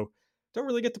 So don't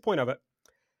really get the point of it.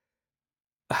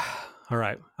 All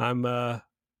right. I'm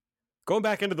going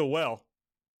back into the well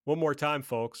one more time,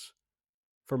 folks,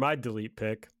 for my delete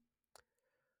pick.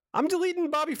 I'm deleting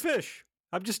Bobby Fish.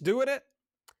 I'm just doing it.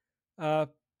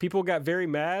 People got very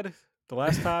mad the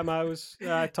last time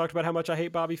I talked about how much I hate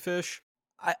Bobby Fish.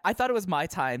 I thought it was my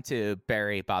time to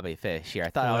bury Bobby Fish here. I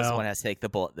thought I was the one to take the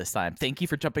bullet this time. Thank you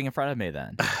for jumping in front of me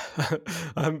then.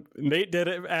 Nate did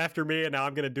it after me, and now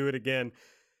I'm going to do it again.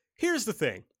 Here's the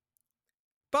thing.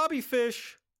 Bobby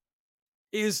Fish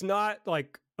is not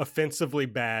like offensively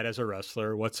bad as a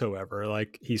wrestler whatsoever.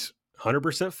 Like, he's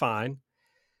 100% fine.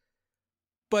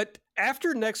 But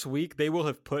after next week, they will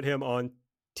have put him on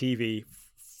TV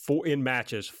in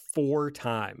matches 4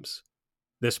 times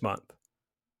this month.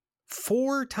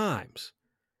 4 times.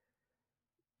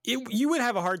 You would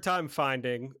have a hard time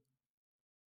finding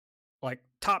like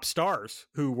top stars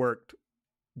who worked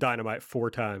Dynamite 4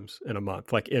 times in a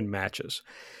month, like in matches.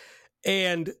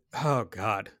 And oh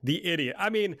God, the idiot. I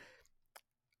mean,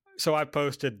 so I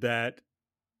posted that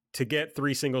to get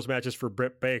 3 singles matches for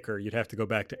Britt Baker, you'd have to go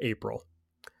back to April.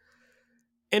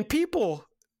 And people,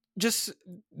 just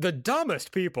the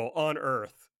dumbest people on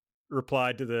earth,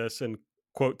 replied to this and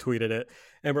quote tweeted it.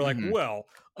 And we're like, well,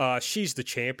 she's the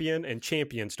champion and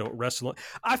champions don't wrestle.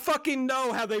 I fucking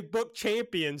know how they book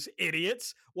champions,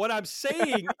 idiots. What I'm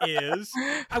saying is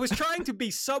I was trying to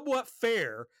be somewhat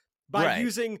fair by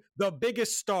using the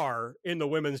biggest star in the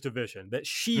women's division, that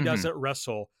she doesn't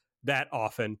wrestle that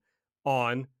often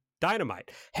on Dynamite.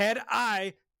 Had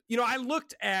I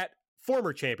looked at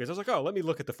former champions. I was like, oh, let me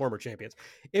look at the former champions.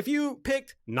 If you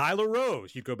picked Nyla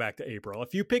Rose, you'd go back to April.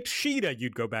 If you picked Shida,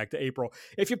 you'd go back to April.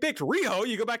 If you picked Riho,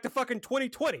 you go back to fucking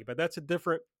 2020, but that's a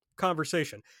different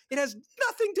conversation. It has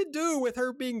nothing to do with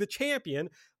her being the champion.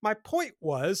 My point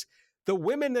was the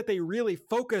women that they really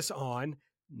focus on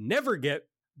never get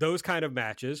those kind of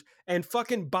matches, and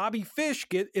fucking Bobby Fish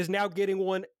is now getting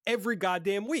one every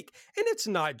goddamn week. And it's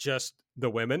not just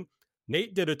the women.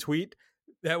 Nate did a tweet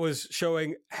that was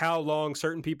showing how long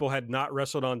certain people had not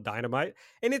wrestled on Dynamite.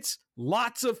 And it's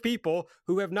lots of people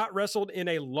who have not wrestled in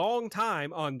a long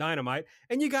time on Dynamite.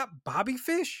 And you got Bobby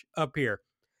Fish up here.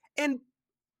 And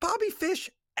Bobby Fish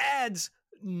adds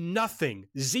nothing,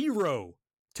 0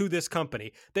 to this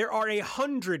company. There are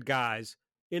 100 guys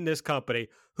in this company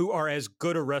who are as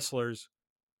good a wrestlers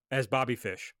as Bobby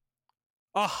Fish.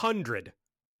 100.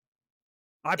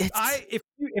 If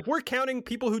we're counting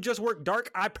people who just work dark,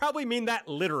 I probably mean that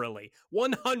literally.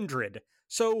 100.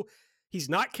 So he's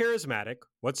not charismatic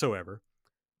whatsoever.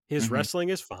 His wrestling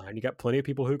is fine. You got plenty of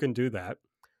people who can do that.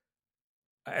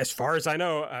 As far as I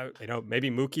know, maybe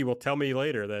Mookie will tell me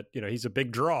later that he's a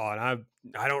big draw, and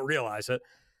I don't realize it.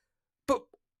 But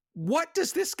what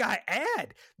does this guy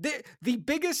add? The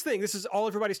biggest thing. This is all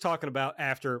everybody's talking about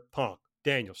after Punk,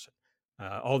 Danielson,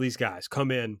 all these guys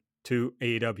come in to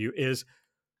AEW is.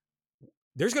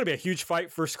 There's going to be a huge fight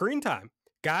for screen time.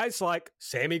 Guys like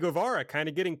Sammy Guevara kind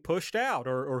of getting pushed out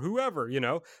or whoever,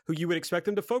 who you would expect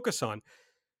them to focus on.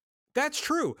 That's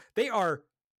true. They are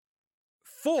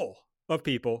full of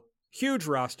people, huge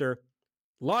roster,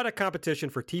 a lot of competition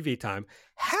for TV time.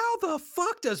 How the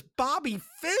fuck does Bobby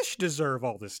Fish deserve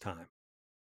all this time?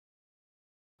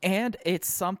 And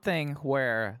it's something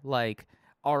where, like,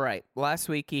 all right, last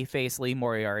week he faced Lee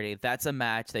Moriarty. That's a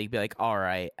match that you'd be like, all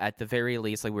right, at the very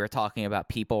least, like we were talking about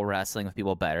people wrestling with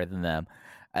people better than them.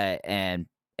 And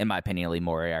in my opinion, Lee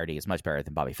Moriarty is much better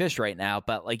than Bobby Fish right now.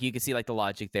 But like you can see like the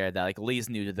logic there that like Lee's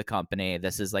new to the company.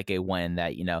 This is like a win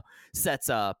that, sets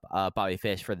up Bobby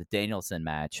Fish for the Danielson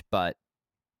match. But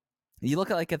you look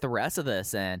at the rest of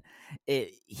this and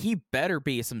he better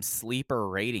be some sleeper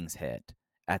ratings hit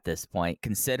at this point,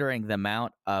 considering the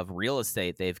amount of real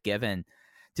estate they've given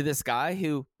to this guy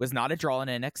who was not a draw in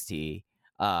NXT.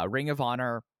 Ring of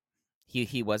Honor,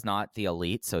 he was not the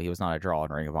elite, so he was not a draw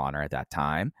in Ring of Honor at that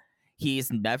time.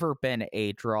 He's never been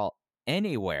a draw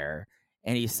anywhere,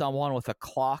 and he's someone with a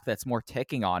clock that's more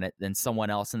ticking on it than someone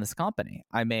else in this company.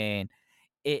 I mean,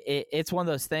 it's one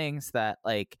of those things that,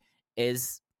 like,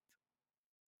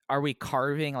 are we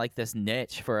carving, like, this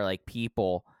niche for, like,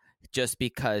 people just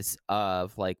because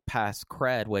of like past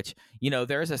cred, which,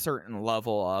 there's a certain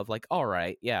level of like, all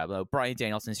right, yeah, but Bryan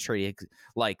Danielson's treated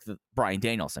like Bryan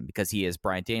Danielson because he is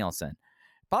Bryan Danielson.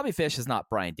 Bobby Fish is not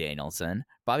Bryan Danielson.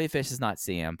 Bobby Fish is not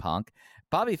CM Punk.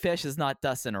 Bobby Fish is not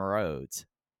Dustin Rhodes.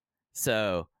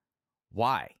 So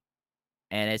why?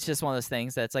 And it's just one of those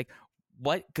things that's like,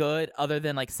 what good other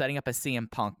than like setting up a CM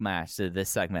Punk match did this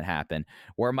segment happen?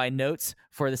 Where my notes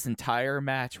for this entire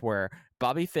match were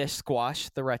Bobby Fish squash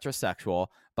the retrosexual,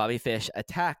 Bobby Fish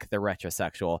attack the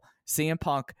retrosexual, CM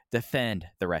Punk defend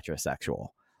the retrosexual.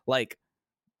 Like,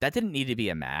 that didn't need to be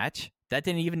a match. That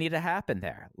didn't even need to happen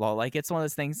there. Well, like, it's one of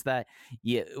those things that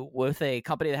with a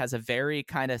company that has a very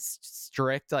kind of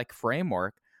strict like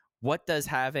framework, what does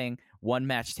having one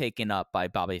match taken up by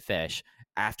Bobby Fish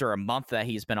after a month that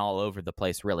he's been all over the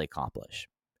place really accomplish?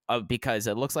 Because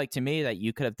it looks like to me that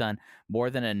you could have done more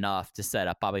than enough to set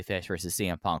up Bobby Fish versus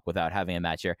CM Punk without having a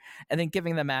match here, and then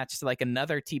giving the match to like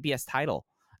another TBS title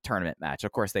tournament match.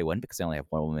 Of course they wouldn't, because they only have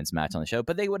one women's match on the show,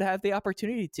 but they would have the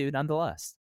opportunity to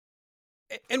nonetheless.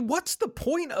 And what's the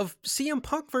point of CM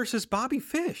Punk versus Bobby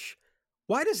Fish?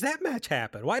 Why does that match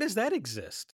happen? Why does that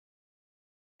exist?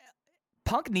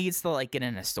 Punk needs to like get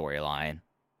in a storyline.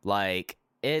 Like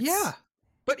it's Yeah.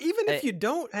 But even if you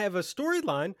don't have a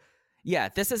storyline, yeah,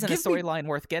 this isn't a storyline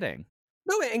worth getting.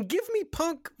 No, and give me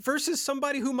Punk versus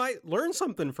somebody who might learn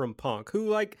something from Punk, who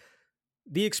like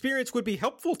the experience would be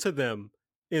helpful to them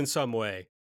in some way.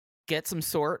 Get some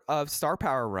sort of star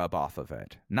power rub off of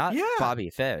it. Not Bobby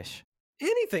Fish.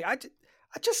 Anything.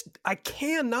 I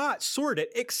cannot sort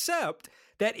it, except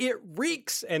that it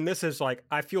reeks, and this is like,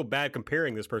 I feel bad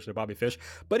comparing this person to Bobby Fish,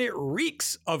 but it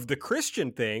reeks of the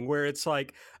Christian thing where it's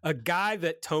like a guy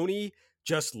that Tony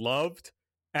just loved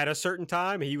at a certain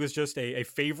time. He was just a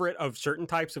favorite of certain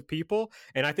types of people.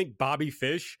 And I think Bobby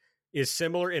Fish is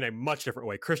similar in a much different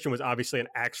way. Christian was obviously an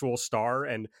actual star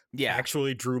and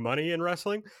actually drew money in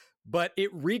wrestling, but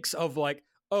it reeks of like,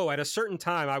 oh, at a certain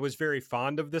time, I was very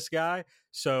fond of this guy.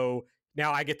 So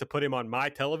now I get to put him on my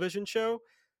television show,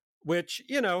 which,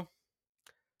 you know,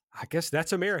 I guess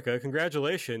that's America.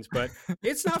 Congratulations. But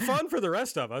it's not fun for the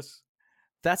rest of us.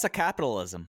 That's a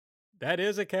capitalism. That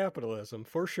is a capitalism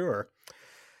for sure.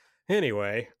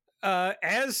 Anyway,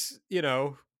 as you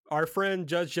know, our friend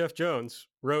Judge Jeff Jones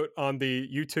wrote on the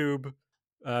YouTube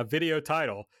video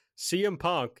title, CM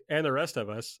Punk and the rest of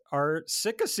us are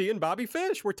sick of seeing Bobby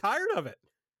Fish. We're tired of it.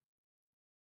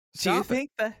 Do you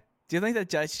think that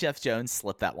Judge Jeff Jones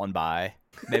slipped that one by?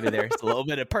 Maybe there's a little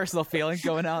bit of personal feeling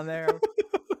going on there.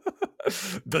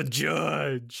 The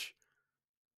judge.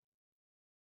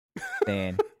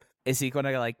 Man, is he going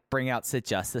to like bring out Sid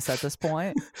Justice at this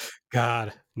point?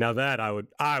 God, now that I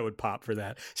would pop for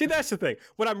that. See, that's the thing.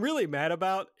 What I'm really mad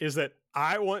about is that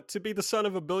I want to be the son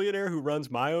of a billionaire who runs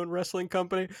my own wrestling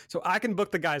company, so I can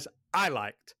book the guys I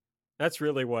liked. That's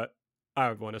really what I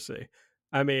would want to see.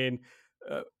 I mean,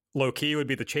 Low Ki would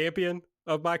be the champion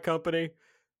of my company.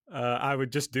 I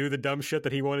would just do the dumb shit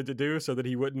that he wanted to do so that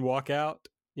he wouldn't walk out.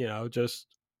 You know, just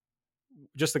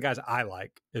the guys I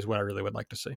like is what I really would like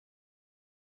to see.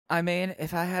 I mean,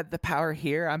 if I had the power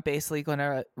here, I'm basically going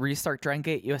to restart Dragon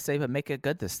Gate USA, but make it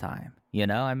good this time. You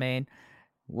know, I mean,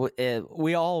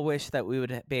 we all wish that we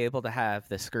would be able to have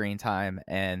the screen time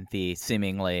and the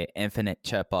seemingly infinite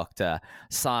checkbook to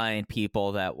sign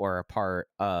people that were a part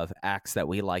of acts that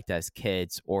we liked as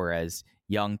kids or as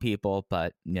young people.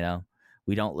 But, you know,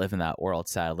 we don't live in that world,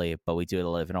 sadly, but we do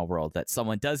live in a world that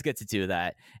someone does get to do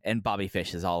that. And Bobby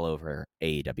Fish is all over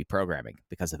AEW programming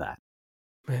because of that.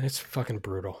 Man, it's fucking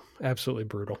brutal. Absolutely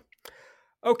brutal.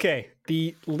 Okay,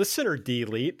 the listener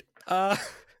delete. I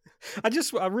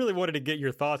really wanted to get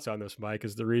your thoughts on this, Mike,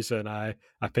 is the reason I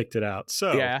picked it out.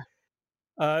 So,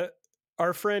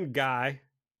 our friend Guy,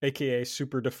 aka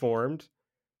Super Deformed,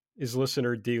 is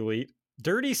listener delete.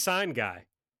 Dirty Sign Guy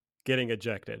getting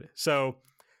ejected. So,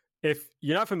 if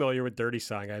you're not familiar with Dirty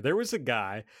Sign Guy, there was a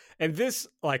guy, and this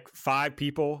like 5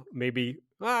 people, maybe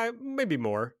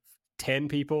more. 10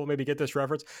 people maybe get this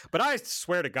reference, but I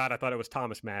swear to God, I thought it was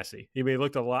Thomas Massey. He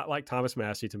looked a lot like Thomas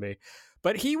Massey to me,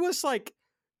 but he was like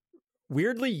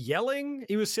weirdly yelling.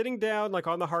 He was sitting down like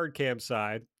on the hard cam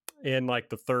side in like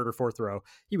the 3rd or 4th row.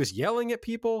 He was yelling at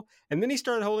people, and then he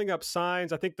started holding up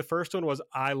signs. I think the first one was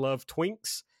 "I love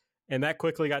Twinks," and that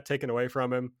quickly got taken away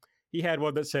from him. He had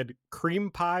one that said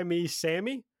 "Cream Pie Me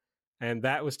Sammy," and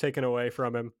that was taken away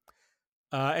from him.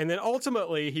 And then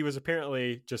ultimately he was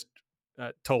apparently just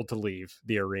told to leave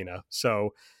the arena.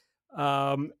 So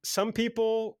some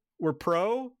people were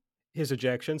pro his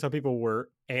ejection. Some people were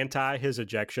anti his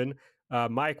ejection.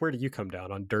 Mike, where do you come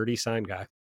down on Dirty Sign Guy?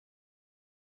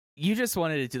 You just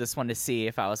wanted to do this one to see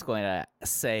if I was going to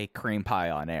say cream pie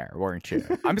on air, weren't you?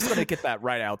 I'm just going to get that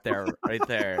right out there,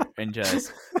 and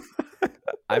just,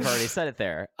 I've already said it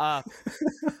there.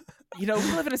 You know,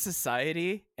 we live in a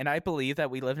society, and I believe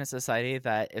that we live in a society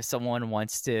that if someone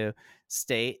wants to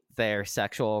state their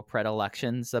sexual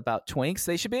predilections about twinks,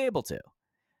 they should be able to.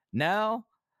 Now,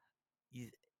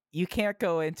 you can't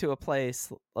go into a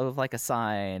place with like a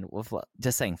sign with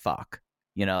just saying fuck.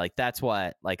 You know, like that's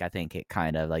what, like, I think it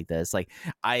kind of like this. Like,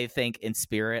 I think in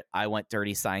spirit, I want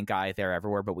Dirty Sign Guy there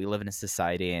everywhere, but we live in a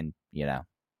society, and, you know,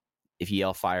 if you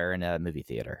yell fire in a movie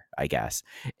theater, I guess.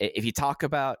 If you talk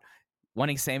about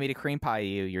wanting Sammy to cream pie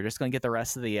you, you're just going to get the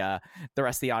rest of the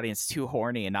audience too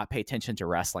horny and not pay attention to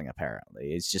wrestling.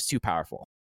 Apparently, it's just too powerful.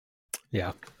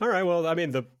 Yeah. All right. Well, I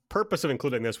mean, the purpose of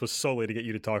including this was solely to get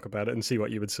you to talk about it and see what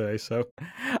you would say. So,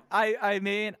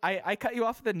 I cut you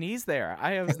off at the knees there.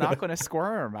 I was not going to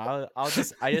squirm. I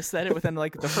just said it within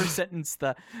like the first sentence.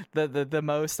 The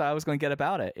most I was going to get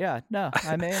about it. Yeah. No.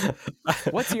 I mean,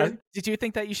 did you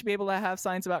think that you should be able to have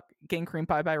signs about getting cream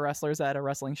pie by wrestlers at a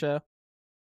wrestling show?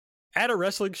 At a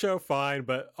wrestling show, fine,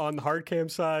 but on the hard cam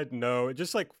side, no. It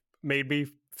just like made me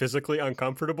physically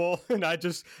uncomfortable, and I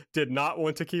just did not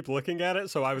want to keep looking at it,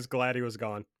 so I was glad he was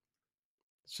gone.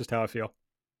 It's just how I feel.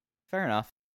 Fair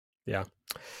enough. Yeah.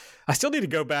 I still need to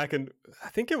go back, and I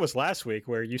think it was last week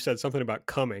where you said something about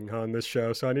coming on this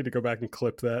show, so I need to go back and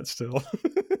clip that still.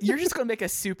 You're just going to make a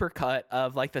super cut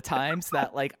of like the times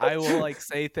that like I will like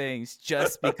say things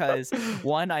just because,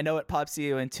 one, I know it pops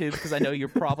you, and two, because I know you're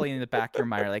probably in the back of your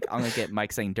mind like, I'm going to get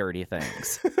Mike saying dirty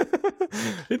things.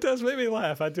 It does make me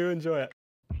laugh. I do enjoy it.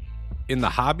 In the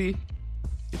hobby,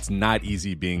 it's not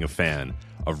easy being a fan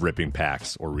of ripping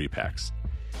packs or repacks.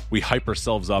 We hype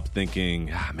ourselves up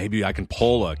thinking, maybe I can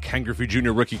pull a Ken Griffey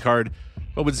Jr. rookie card,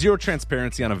 but with zero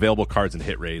transparency on available cards and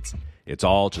hit rates, it's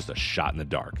all just a shot in the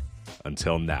dark.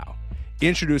 Until now.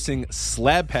 Introducing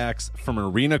slab packs from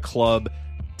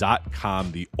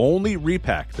arenaclub.com, the only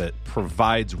repack that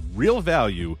provides real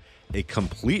value, a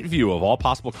complete view of all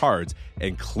possible cards,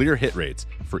 and clear hit rates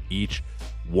for each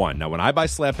one. Now, when I buy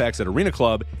slab packs at Arena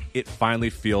Club, it finally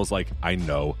feels like I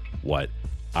know what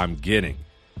I'm getting.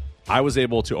 I was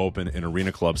able to open an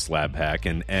Arena Club slab pack,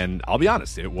 and I'll be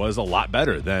honest, it was a lot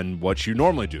better than what you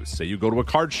normally do. Say you go to a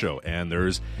card show, and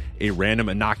there's a random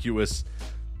innocuous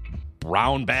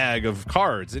brown bag of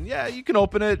cards, and yeah, you can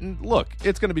open it and look,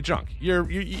 it's going to be junk.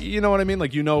 You know what I mean?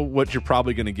 Like, you know what you're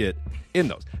probably going to get in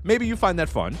those. Maybe you find that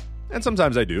fun, and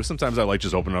sometimes I do. Sometimes I like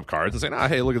just opening up cards and saying,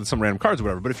 hey, look at some random cards or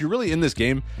whatever. But if you're really in this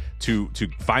game to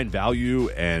find value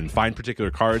and find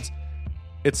particular cards,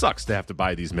 it sucks to have to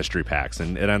buy these mystery packs,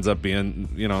 and it ends up being,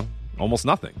 almost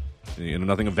nothing,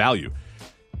 nothing of value.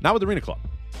 Not with Arena Club.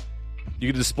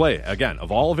 You can display, again,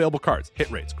 of all available cards, hit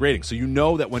rates, grading, so you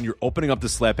know that when you're opening up the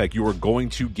slab pack, you are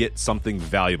going to get something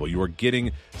valuable. You are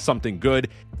getting something good.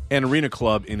 And Arena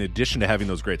Club, in addition to having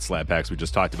those great slab packs we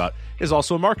just talked about, is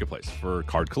also a marketplace for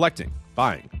card collecting,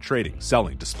 buying, trading,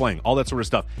 selling, displaying, all that sort of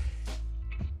stuff.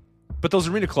 But those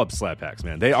Arena Club slab packs,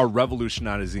 man, they are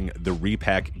revolutionizing the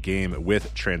repack game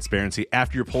with transparency.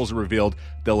 After your pulls are revealed,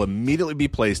 they'll immediately be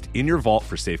placed in your vault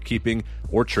for safekeeping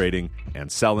or trading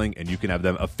and selling, and you can have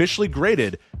them officially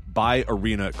graded by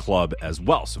Arena Club as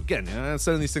well. So again,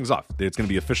 sending these things off, it's going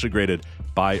to be officially graded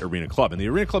by Arena Club. And the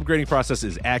Arena Club grading process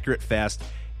is accurate, fast,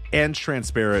 and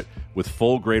transparent, with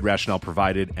full grade rationale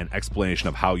provided and explanation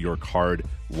of how your card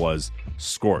was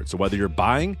scored. So whether you're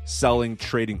buying, selling,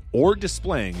 trading, or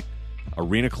displaying,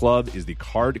 Arena Club is the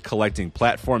card collecting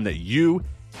platform that you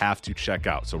have to check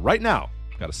out. So right now,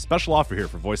 I've got a special offer here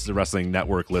for Voices of Wrestling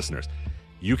Network listeners.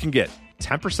 You can get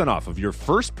 10% off of your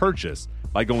first purchase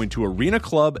by going to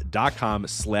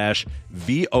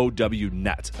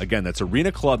arenaclub.com/VOWnet. Again, that's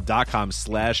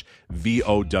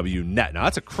arenaclub.com/VOWnet. Now,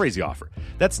 that's a crazy offer.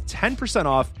 That's 10%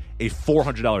 off a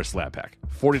 $400 slab pack.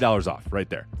 $40 off right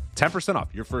there. 10%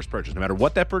 off your first purchase. No matter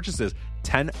what that purchase is,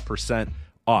 10%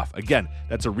 off. Again,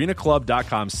 that's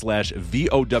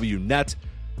arenaclub.com/VOWnet.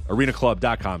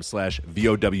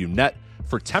 arenaclub.com/VOWnet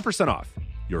for 10% off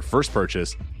your first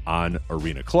purchase on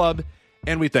Arena Club.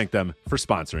 And we thank them for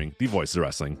sponsoring the Voices of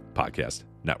Wrestling Podcast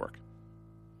Network.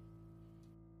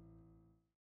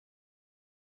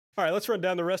 All right, let's run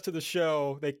down the rest of the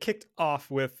show. They kicked off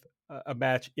with a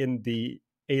match in the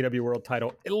AEW World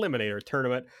Title Eliminator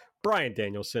Tournament. Bryan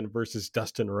Danielson versus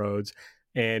Dustin Rhodes.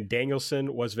 And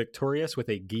Danielson was victorious with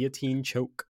a guillotine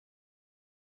choke.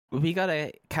 We got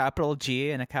a capital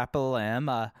G and a capital M.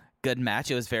 Good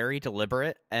match. It was very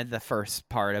deliberate at the first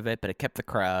part of it, but it kept the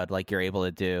crowd like you're able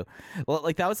to do. Well,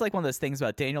 like that was like one of those things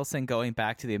about Danielson going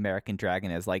back to the American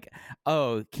Dragon is like,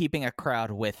 keeping a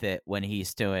crowd with it when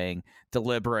he's doing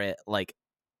deliberate like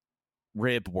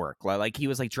rib work. Like he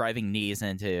was like driving knees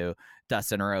into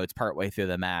Dustin Rhodes partway through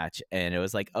the match, and it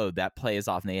was like, that plays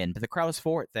off in the end, but the crowd was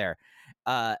for it there.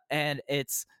 And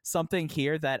it's something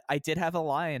here that I did have a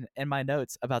line in my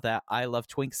notes about that I Love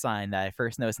Twink sign that I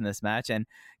first noticed in this match, and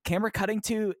camera cutting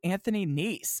to Anthony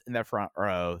Nese in the front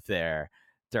row there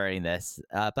during this.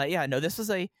 But yeah, no, this was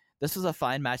a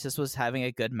fine match. This was having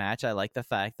a good match. I like the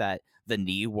fact that the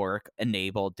knee work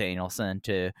enabled Danielson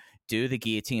to do the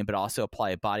guillotine, but also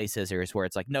apply body scissors, where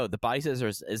it's like, no, the body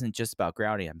scissors isn't just about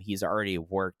grounding him. He's already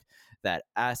worked that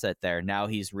asset there. Now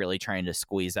he's really trying to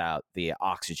squeeze out the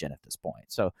oxygen at this point.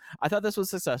 So I thought this was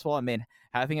successful. I mean,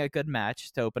 having a good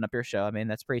match to open up your show, I mean,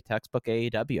 that's pretty textbook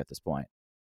AEW at this point.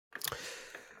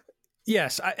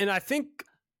 Yes, and I think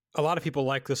a lot of people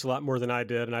like this a lot more than I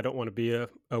did, and I don't want to be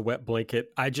a wet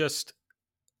blanket. I just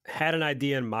had an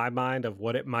idea in my mind of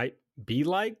what it might be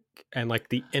like and like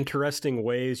the interesting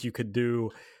ways you could do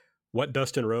what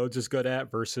Dustin Rhodes is good at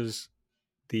versus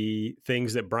the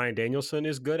things that Bryan Danielson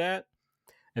is good at.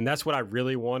 And that's what I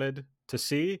really wanted to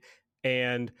see.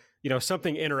 And,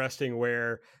 something interesting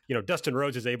where, Dustin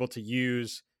Rhodes is able to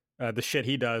use the shit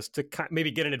he does to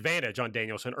maybe get an advantage on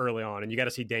Danielson early on. And you got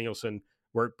to see Danielson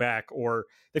work back, or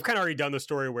they've kind of already done the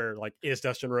story where like, is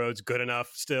Dustin Rhodes good enough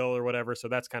still or whatever? So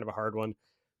that's kind of a hard one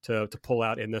to pull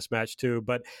out in this match too.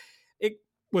 But it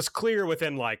was clear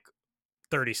within like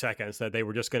 30 seconds that they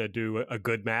were just going to do a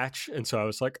good match. And so I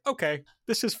was like, okay,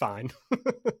 this is fine.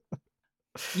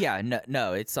 Yeah,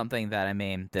 no, it's something that, I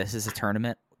mean, this is a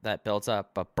tournament that builds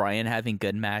up, but Bryan having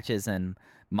good matches and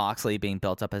Moxley being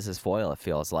built up as his foil, it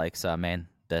feels like. So, I mean,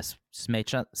 this just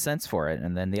made sense for it.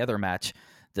 And then the other match,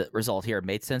 the result here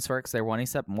made sense for it because they're wanting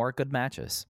to set more good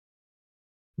matches.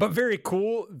 But very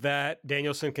cool that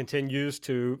Danielson continues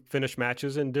to finish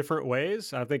matches in different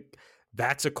ways. I think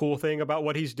that's a cool thing about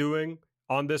what he's doing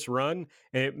on this run.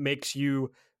 And it makes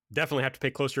you definitely have to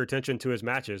pay closer attention to his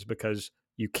matches because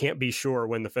you can't be sure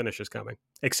when the finish is coming,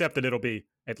 except that it'll be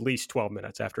at least 12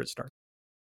 minutes after it starts.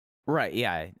 Right,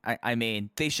 yeah. I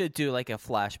mean, they should do like a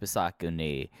Flash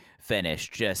Bisakuni finish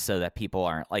just so that people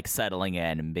aren't like settling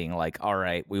in and being like, all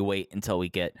right, we wait until we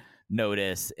get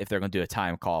notice if they're going to do a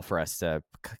time call for us to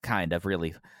kind of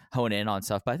really hone in on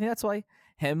stuff. But I think that's why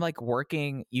him like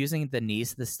using the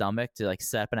knees to the stomach to like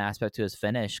set up an aspect to his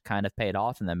finish kind of paid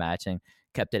off in the match and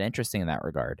kept it interesting in that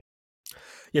regard.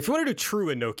 Yeah, if you want to do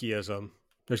true Inokiism,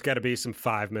 there's got to be some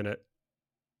 5-minute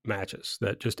matches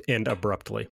that just end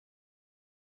abruptly.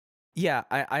 Yeah,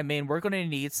 I mean, we're going to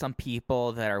need some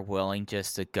people that are willing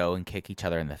just to go and kick each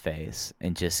other in the face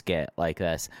and just get like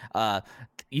this.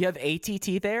 You have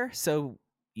ATT there, so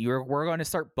we're going to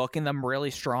start booking them really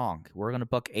strong. We're going to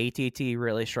book ATT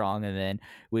really strong, and then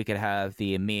we could have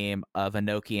the meme of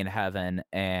Inoki in heaven,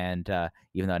 and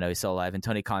even though I know he's still alive, and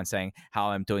Tony Khan saying, how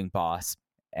I'm doing, boss,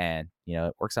 and,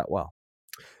 it works out well.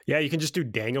 Yeah, you can just do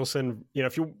Danielson,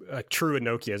 if you true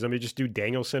Inokiism, you just do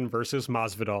Danielson versus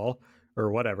Masvidal, or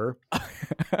whatever.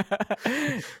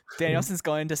 Danielson's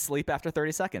going to sleep after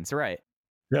 30 seconds, right?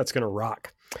 That's going to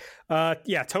rock.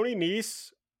 Yeah, Tony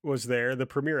Nese was there. The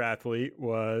premier athlete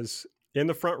was in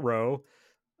the front row,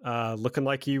 looking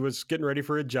like he was getting ready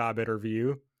for a job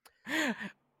interview.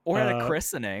 Or at a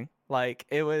christening. Like,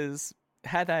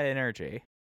 had that energy.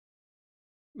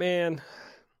 Man,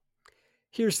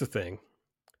 here's the thing.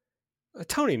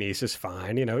 Tony Nese is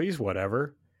fine, he's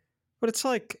whatever. But it's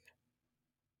like,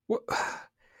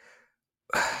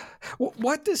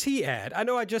 what does he add? I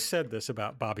know I just said this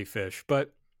about Bobby Fish,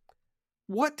 but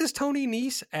what does Tony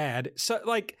Nese add? So,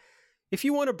 like, if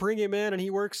you want to bring him in and he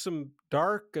works some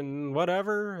dark and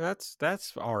whatever,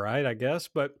 that's all right, I guess.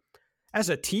 But as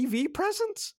a TV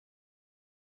presence?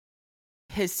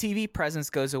 His TV presence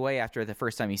goes away after the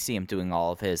first time you see him doing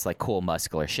all of his like cool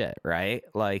muscular shit, right?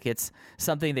 Like it's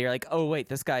something that you're like, oh wait,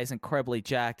 this guy's incredibly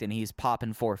jacked and he's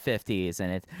popping 450s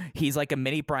and he's like a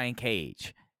mini Brian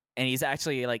Cage, and he's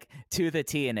actually like to the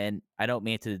T. And I don't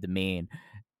mean to demean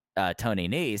Tony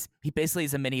Nese. He basically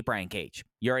is a mini Brian Cage.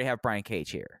 You already have Brian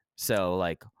Cage here, so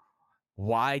like,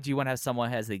 why do you want to have someone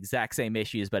who has the exact same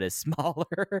issues but is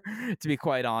smaller, to be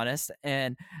quite honest?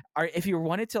 And if you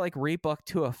wanted to like rebook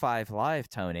 205 Live,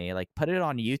 Tony, like put it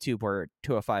on YouTube where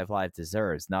 205 Live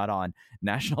deserves, not on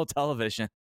national television.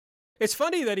 It's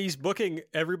funny that he's booking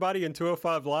everybody in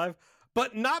 205 Live,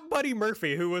 but not Buddy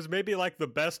Murphy, who was maybe like the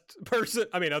best person.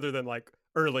 I mean, other than like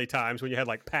early times when you had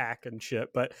like Pac and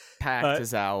shit, but Pac,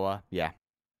 Tozawa, yeah.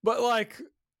 But like,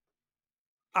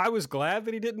 I was glad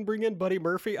that he didn't bring in Buddy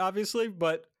Murphy, obviously,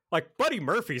 but like Buddy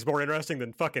Murphy's more interesting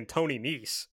than fucking Tony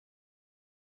Nese.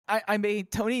 I mean,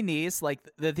 Tony Nese, like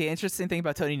the interesting thing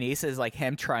about Tony Nese is like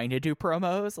him trying to do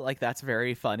promos. Like that's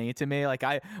very funny to me. Like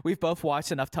we've both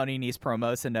watched enough Tony Nese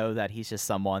promos to know that he's just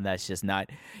someone that's just not,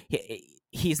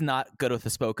 he's not good with the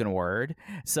spoken word.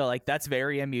 So like that's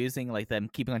very amusing, like them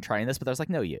keeping on trying this, but there's like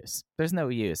no use. There's no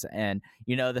use. And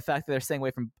the fact that they're staying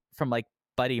away from like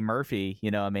Buddy Murphy,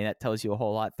 I mean, that tells you a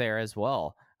whole lot there as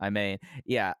well. I mean,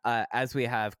 yeah, as we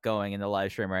have going in the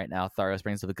live stream right now, Tharos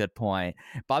brings up a good point.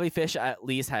 Bobby Fish at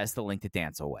least has the link to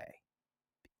dance away.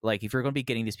 Like, if you're going to be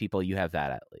getting these people, you have that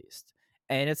at least.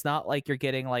 And it's not like you're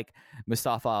getting, like,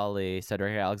 Mustafa Ali,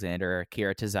 Cedric Alexander,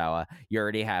 Kira Tozawa. You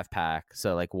already have Pac.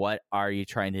 So, like, what are you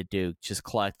trying to do? Just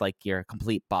collect, like, your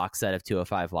complete box set of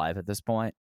 205 Live at this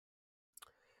point?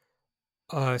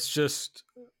 It's just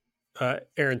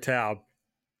Aaron Taub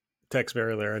texted me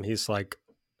earlier, and he's like,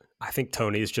 I think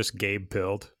Tony is just Gabe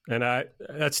pilled. And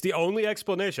that's the only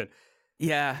explanation.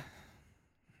 Yeah.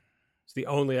 It's the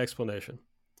only explanation.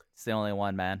 It's the only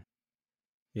one, man.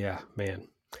 Yeah, man.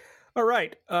 All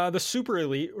right. The Super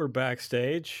Elite were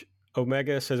backstage.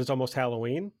 Omega says it's almost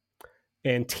Halloween.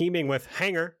 And teaming with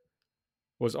Hanger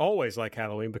was always like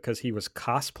Halloween because he was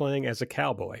cosplaying as a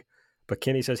cowboy. But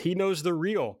Kenny says he knows the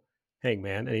real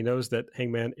Hangman, and he knows that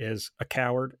Hangman is a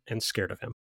coward and scared of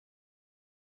him.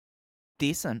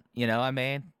 Decent.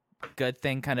 Good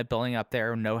thing kind of building up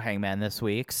there. No Hangman this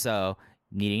week. So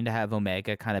needing to have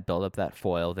Omega kind of build up that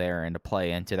foil there and to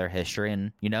play into their history.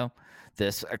 And,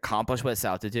 this accomplished what it's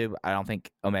out to do. I don't think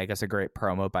Omega's a great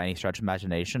promo by any stretch of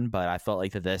imagination, but I felt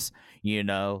like that this,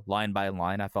 line by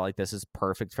line, I felt like this is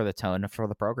perfect for the tone for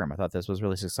the program. I thought this was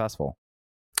really successful.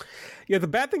 Yeah, the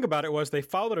bad thing about it was they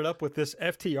followed it up with this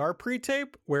FTR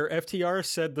pre-tape where FTR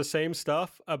said the same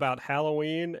stuff about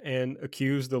Halloween and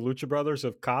accused the Lucha Brothers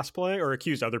of cosplaying, or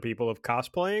accused other people of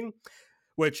cosplaying,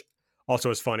 which also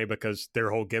is funny because their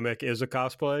whole gimmick is a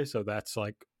cosplay, so that's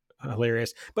like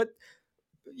hilarious. But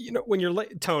when you're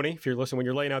Tony, if you're listening, when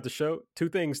you're laying out the show, two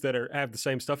things that have the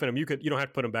same stuff in them, you don't have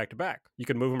to put them back to back. You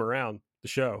can move them around the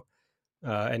show.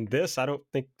 And this, I don't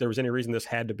think there was any reason this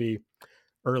had to be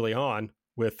early on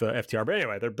with FTR. But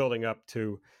anyway, they're building up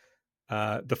to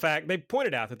the fact they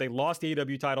pointed out that they lost the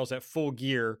AEW titles at Full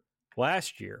Gear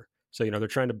last year. So, they're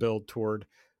trying to build toward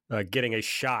getting a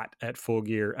shot at Full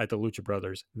Gear at the Lucha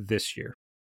Brothers this year.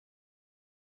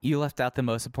 You left out the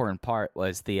most important part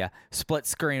was the split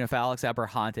screen of Alex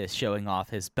Abrahantes showing off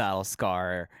his battle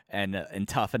scar and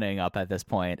toughening up at this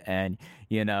point. And,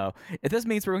 if this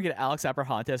means we're going to get Alex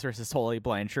Abrahantes versus Tully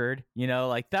Blanchard,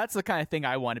 that's the kind of thing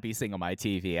I want to be seeing on my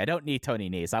TV. I don't need Tony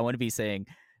Nese. I want to be seeing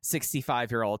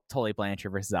 65-year-old Tully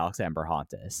Blanchard versus Alex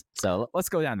Abrahantes. So let's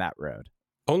go down that road.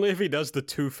 Only if he does the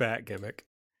too fat gimmick.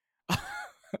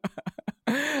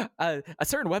 A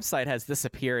certain website has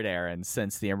disappeared, Aaron,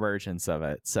 since the emergence of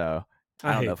it. So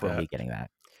I don't know if we'll be getting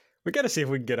that. We got to see if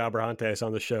we can get Abrahantes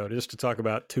on the show just to talk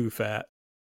about too fat.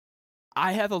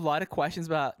 I have a lot of questions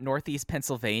about Northeast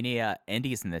Pennsylvania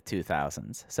indies in the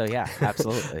 2000s. So yeah,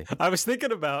 absolutely. I was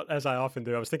thinking about, as I often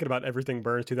do, Everything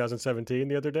Burns 2017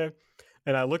 the other day.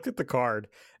 And I looked at the card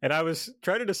and I was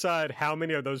trying to decide how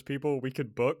many of those people we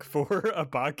could book for a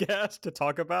podcast to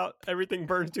talk about Everything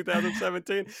Burns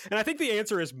 2017. And I think the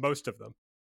answer is most of them.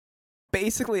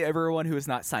 Basically everyone who is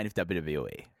not signed with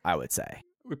WWE, I would say.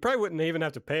 We probably wouldn't even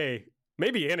have to pay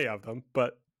maybe any of them,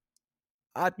 but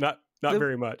not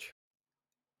very much.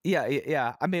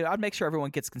 Yeah. I mean, I'd make sure everyone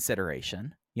gets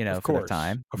consideration, of for course, the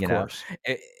time. Of course.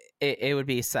 It would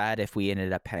be sad if we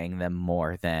ended up paying them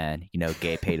more than,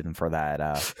 Gabe paid them for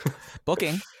that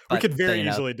booking. We could very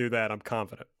easily do that, I'm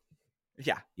confident.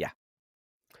 Yeah.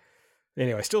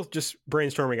 Anyway, still just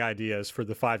brainstorming ideas for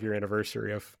the 5-year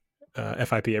anniversary of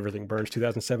FIP Everything Burns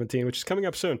 2017, which is coming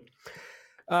up soon.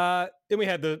 Then we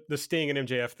had the Sting and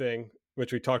MJF thing,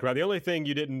 which we talked about. The only thing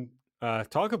you didn't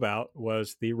talk about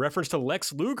was the reference to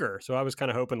Lex Luger. So I was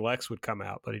kind of hoping Lex would come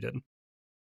out, but he didn't.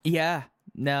 Yeah,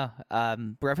 no.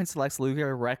 Reference to Lex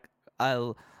Luger,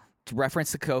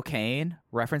 reference to cocaine,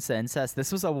 reference to incest.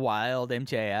 This was a wild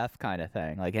MJF kind of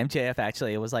thing. Like MJF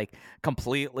actually, it was like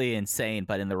completely insane,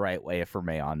 but in the right way for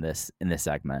me in this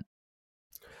segment.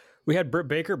 We had Britt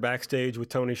Baker backstage with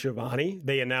Tony Schiavone.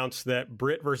 They announced that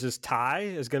Britt versus Ty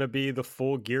is going to be the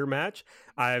Full Gear match.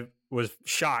 I was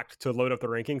shocked to load up the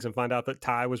rankings and find out that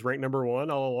Ty was ranked number 1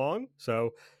 all along.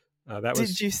 So that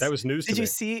was news to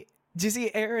me. Did you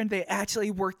see, Aaron? They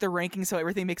actually worked the rankings so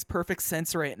everything makes perfect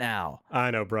sense right now. I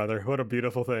know, brother. What a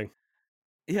beautiful thing.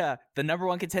 Yeah, the number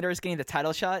 1 contender is getting the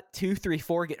title shot. 2, 3,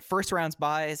 4 get first rounds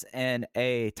buys and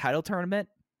a title tournament.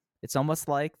 It's almost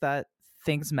like that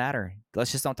things matter.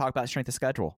 Let's just don't talk about strength of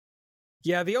schedule.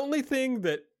 Yeah, the only thing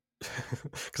that,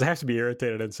 because I have to be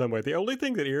irritated in some way, the only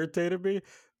thing that irritated me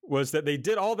was that they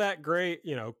did all that great,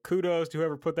 kudos to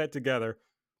whoever put that together.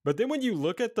 But then when you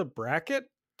look at the bracket,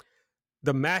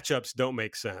 the matchups don't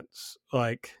make sense.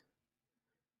 Like,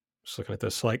 just looking at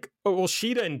this, like,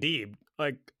 Shida and Deeb.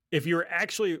 Like, if you're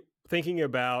actually thinking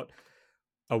about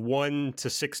a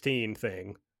 1-16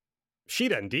 thing,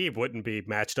 Shida and Deeb wouldn't be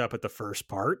matched up at the first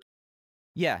part.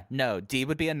 Yeah, no, Deeb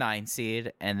would be a 9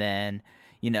 seed, and then,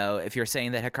 if you're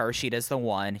saying that Hikaru Shida is the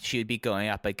 1, she would be going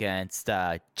up against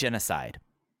Genocide.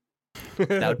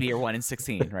 That would be your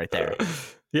 1-16 right there.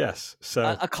 Yes.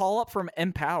 So a call up from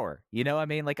Empower.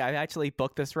 Like I actually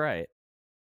booked this right.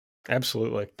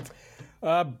 Absolutely.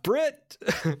 Britt,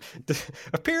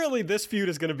 apparently this feud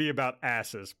is going to be about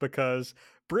asses because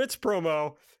Britt's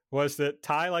promo was that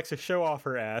Ty likes to show off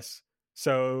her ass.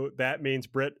 So that means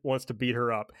Britt wants to beat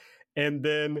her up. And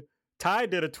then Ty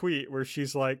did a tweet where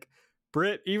she's like,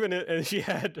 Britt, and she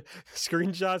had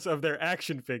screenshots of their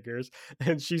action figures,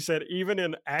 and she said, even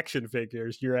in action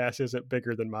figures, your ass isn't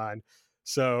bigger than mine.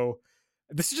 So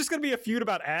this is just going to be a feud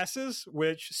about asses,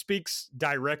 which speaks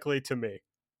directly to me.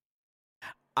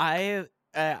 I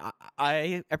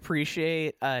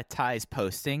appreciate Ty's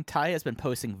posting. Ty has been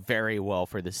posting very well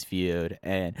for this feud,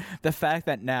 and the fact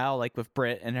that now, like with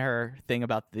Britt and her thing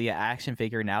about the action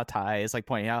figure, now Ty is like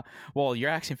pointing out, well, your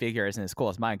action figure isn't as cool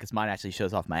as mine because mine actually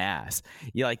shows off my ass.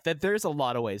 You like that. There's a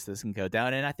lot of ways this can go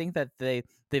down, and I think that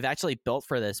they've actually built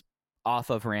for this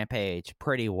off of Rampage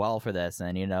pretty well for this.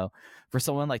 And for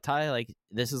someone like Ty, like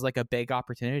this is like a big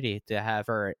opportunity to have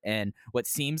her in what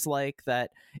seems like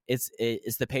that it's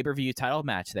the pay-per-view title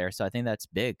match there. So I think that's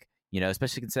big,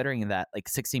 especially considering that like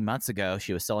 16 months ago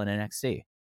she was still in NXT.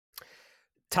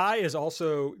 Ty is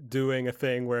also doing a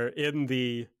thing where in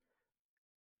the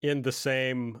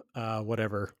same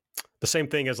the same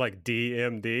thing as like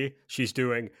DMD, she's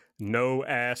doing no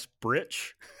ass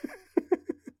britch.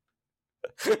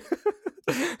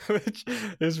 Which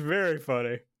is very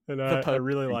funny, and I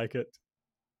really like it.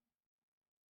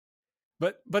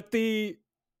 But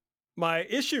my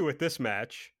issue with this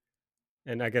match,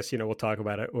 and I guess we'll talk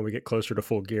about it when we get closer to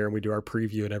Full Gear and we do our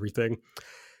preview and everything,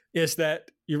 is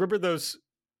that you remember those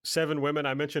 7 women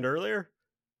I mentioned earlier?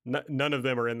 None of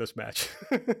them are in this match.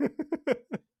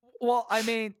 Well, I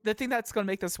mean, the thing that's going to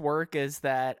make this work is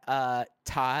that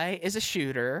Ty is a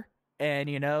shooter, and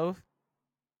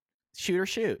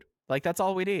shoot. Like, that's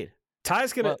all we need.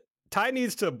 Ty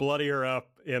needs to bloody her up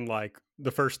in like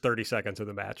the first 30 seconds of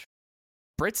the match.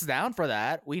 Britt's down for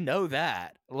that. We know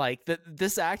that. Like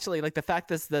this actually, like the fact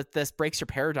that this breaks your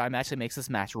paradigm actually makes this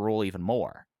match rule even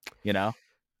more.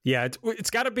 Yeah, it's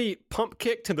got to be pump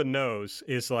kick to the nose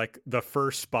is like the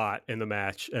first spot in the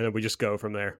match, and then we just go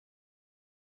from there.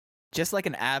 Just like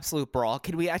an absolute brawl.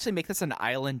 Can we actually make this an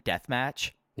island death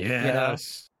match?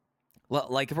 Yes.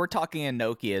 Like if we're talking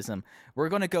Enochiism, we're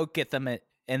going to go get them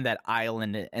in that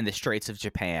island in the Straits of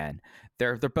Japan.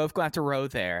 They're both going to have to row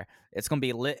there. It's going to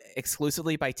be lit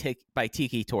exclusively by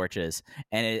tiki torches.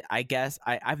 And I guess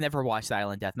I've never watched the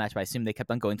Island Deathmatch, but I assume they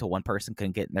kept on going till one person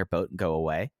couldn't get in their boat and go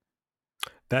away.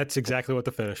 That's exactly what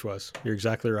the finish was. You're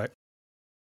exactly right.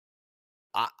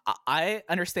 I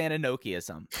understand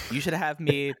Enochiism. You should have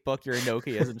me book your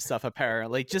Enochiism stuff,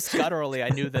 apparently. Just gutturally, I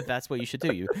knew that's what you should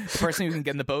do. The person who can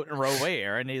get in the boat and row away,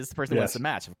 Aaron, is the person who wins the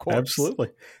match, of course.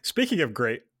 Absolutely. Speaking of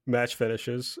great match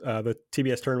finishes, the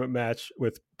TBS tournament match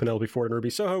with Penelope Ford and Ruby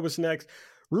Soho was next.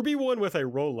 Ruby won with a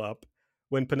roll-up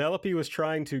when Penelope was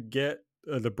trying to get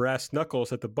the brass knuckles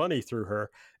that the bunny threw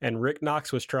her, and Rick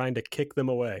Knox was trying to kick them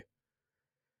away.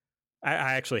 I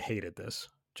actually hated this.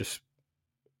 Just...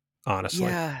 honestly,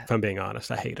 if I'm being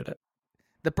honest, I hated it.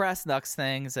 The brass knucks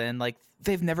things, and like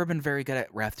they've never been very good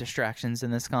at ref distractions in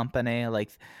this company.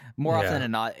 Like more often than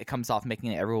not, it comes off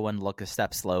making everyone look a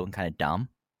step slow and kind of dumb.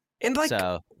 And like,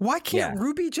 why can't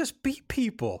Ruby just beat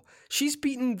people? She's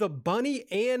beaten the bunny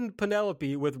and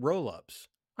Penelope with roll-ups.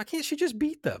 Why can't she just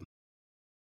beat them?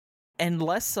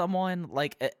 Unless someone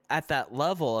like at that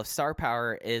level of star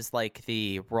power is like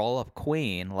the roll-up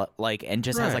queen, like, and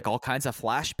just has like all kinds of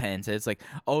flash pins. It's like,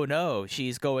 oh no,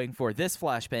 she's going for this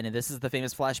flash pin, and this is the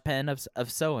famous flash pin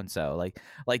of so and so.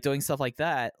 Like doing stuff like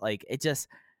that. Like it's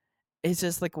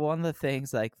just like one of the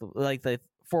things like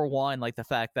for one, like the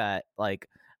fact that like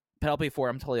Penelope Ford,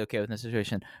 I'm totally okay with this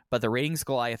situation, but the Ratings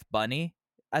Goliath bunny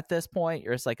at this point,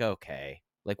 you're just like, okay,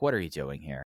 like what are you doing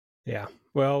here? Yeah,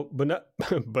 well,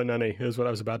 Bunny is what I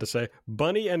was about to say.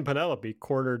 Bunny and Penelope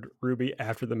cornered Ruby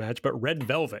after the match, but Red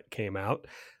Velvet came out.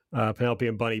 Penelope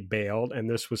and Bunny bailed, and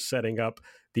this was setting up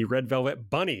the Red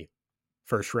Velvet Bunny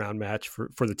first round match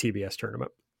for the TBS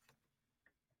tournament.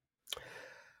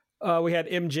 We had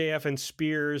MJF and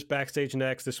Spears backstage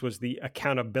next. This was the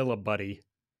Accountability Buddy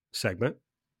segment.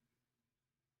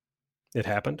 It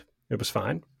happened. It was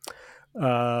fine.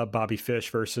 Bobby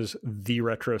Fish versus the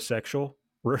Retrosexual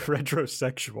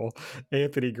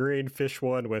Anthony Green. Fish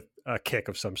won with a kick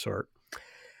of some sort.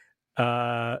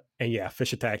 And yeah,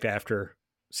 Fish attacked after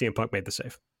CM Punk made the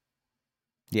save.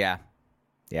 Yeah.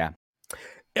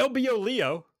 LBO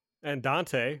Leo and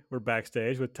Dante were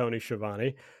backstage with Tony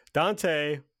Schiavone.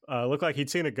 Dante looked like he'd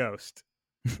seen a ghost.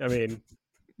 I mean,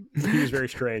 he was very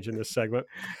strange in this segment.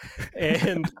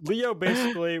 And Leo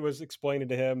basically was explaining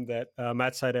to him that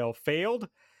Matt Sydal failed,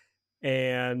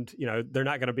 and they're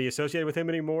not going to be associated with him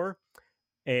anymore.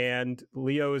 And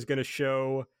Leo is going to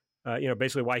show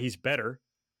basically why he's better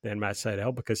than Matt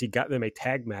Sydal, because he got them a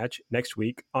tag match next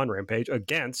week on Rampage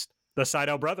against the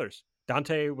Sydal brothers.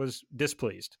 Dante was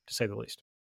displeased, to say the least.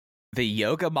 The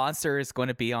Yoga Monster is going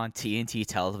to be on TNT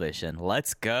television.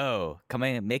 Let's go.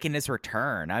 Making his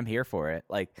return. I'm here for it.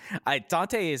 Like,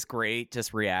 Dante is great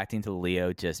just reacting to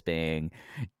Leo just being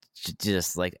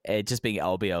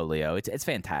LBO Leo. It's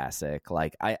fantastic.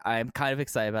 Like, I'm kind of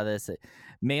excited about this,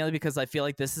 mainly because I feel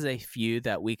like this is a feud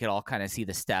that we could all kind of see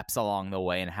the steps along the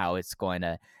way and how it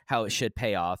should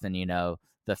pay off. And,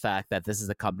 the fact that this is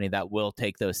a company that will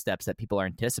take those steps that people are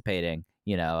anticipating,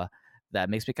 that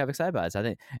makes me kind of excited about it.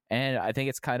 So I think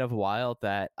it's kind of wild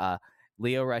that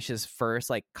Leo Rush's first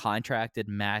like contracted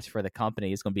match for the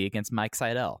company is going to be against Mike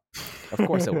Seidel. Of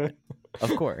course it would.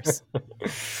 Of course.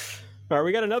 All right,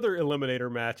 we got another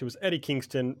eliminator match. It was Eddie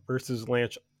Kingston versus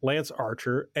Lance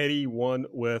Archer. Eddie won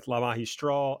with La Magie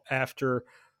Straw after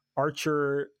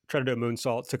Archer tried to do a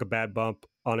moonsault, took a bad bump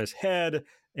on his head,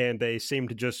 and they seemed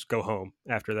to just go home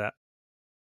after that.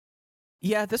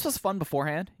 Yeah, this was fun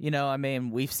beforehand.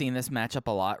 We've seen this matchup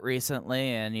a lot recently,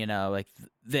 and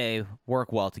they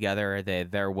work well together.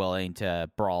 They're willing to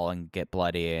brawl and get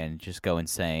bloody and just go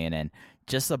insane. And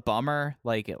just a bummer,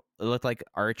 like it looked like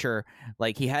Archer,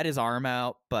 like he had his arm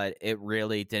out, but it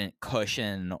really didn't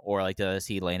cushion, or like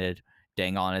he landed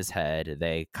dang on his head.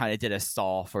 They kind of did a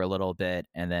stall for a little bit,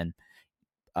 and then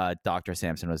Dr.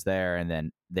 Samson was there, and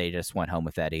then they just went home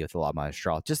with Eddie with a lot of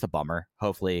straw. Just a bummer.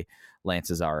 Hopefully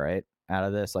Lance is all right out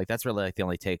of this. Like, that's really like the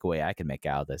only takeaway I can make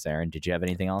out of this. Aaron, did you have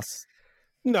anything else?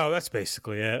 No, that's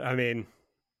basically it. I mean,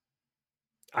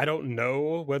 I don't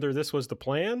know whether this was the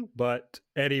plan, but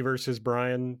Eddie versus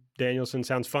Bryan Danielson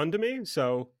sounds fun to me,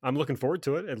 so I'm looking forward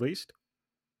to it, at least.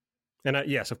 And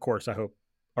yes, of course, I hope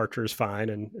Archer is fine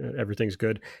and everything's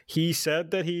good. He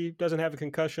said that he doesn't have a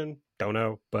concussion. Don't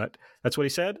know, but that's what he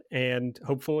said, and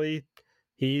hopefully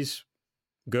he's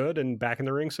good and back in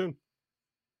the ring soon.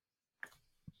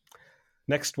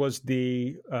 Next was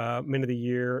the Men of the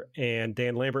Year and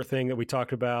Dan Lambert thing that we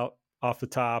talked about off the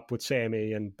top with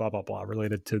Sammy and blah, blah, blah,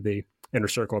 related to the Inner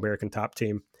Circle American Top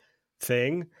Team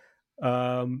thing.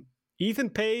 Ethan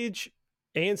Page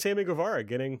and Sammy Guevara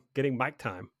getting mic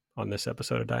time on this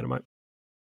episode of Dynamite.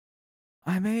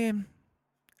 I mean,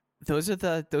 those are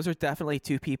definitely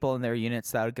two people in their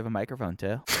units that I would give a microphone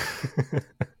to.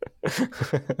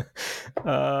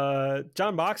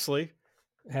 Jon Moxley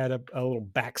had a little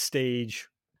backstage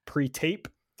pre-tape.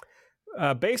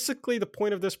 Basically, the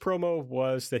point of this promo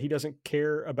was that he doesn't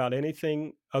care about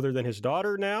anything other than his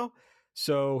daughter now.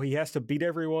 So he has to beat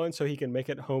everyone so he can make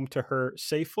it home to her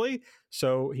safely.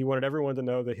 So he wanted everyone to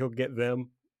know that he'll get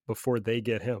them before they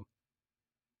get him.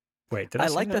 Wait, did I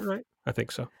say that right? I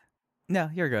think so. No,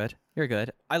 you're good. You're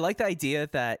good. I like the idea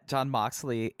that Jon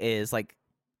Moxley is like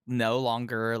no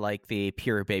longer like the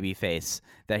pure baby face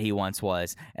that he once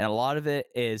was. And a lot of it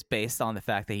is based on the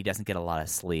fact that he doesn't get a lot of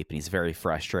sleep and he's very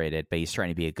frustrated, but he's trying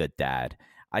to be a good dad.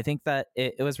 I think that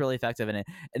it was really effective. And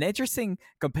an interesting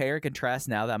compare and contrast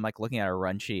now that I'm like looking at a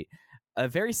run sheet. A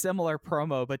very similar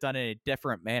promo, but done in a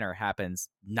different manner, happens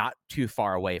not too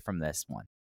far away from this one.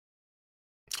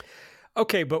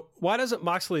 Okay, but why doesn't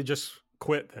Moxley just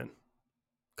quit then?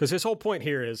 Because his whole point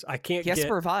here is He has to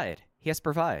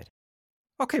provide.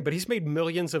 Okay, but he's made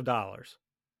millions of dollars.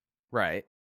 Right.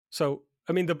 So,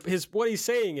 I mean, what he's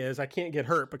saying is, I can't get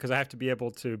hurt because I have to be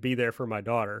able to be there for my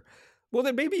daughter. Well,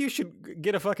 then maybe you should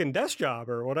get a fucking desk job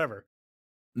or whatever.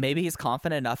 Maybe he's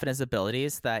confident enough in his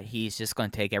abilities that he's just going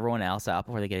to take everyone else out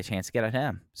before they get a chance to get at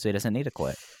him, so he doesn't need to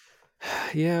quit.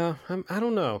 Yeah, I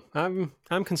don't know. I'm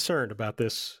concerned about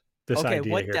this okay,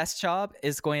 idea what here. desk job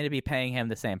is going to be paying him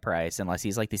the same price unless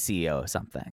he's like the CEO of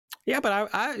something? Yeah, but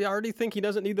I already think he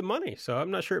doesn't need the money, so I'm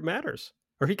not sure it matters.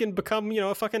 Or he can become,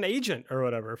 a fucking agent or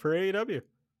whatever for AEW.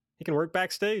 He can work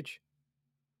backstage.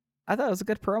 I thought it was a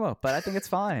good promo, but I think it's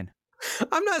fine.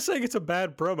 I'm not saying it's a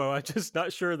bad promo. I'm just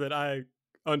not sure that I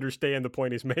understand the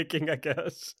point he's making, I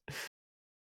guess.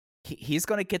 He's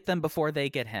going to get them before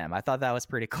they get him. I thought that was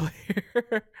pretty clear.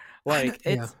 I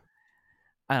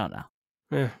don't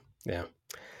know. Yeah.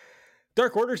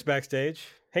 Dark Order's backstage.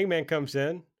 Hangman comes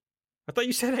in. I thought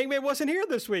you said Hangman wasn't here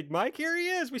this week, Mike. Here he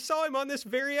is. We saw him on this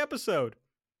very episode.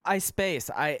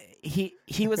 He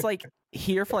was like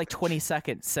here for like 20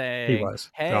 seconds saying, he was.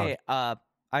 Hey, I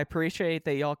appreciate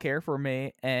that y'all care for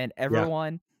me, and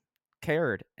everyone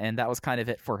cared, and that was kind of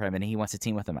it for him, and he wants to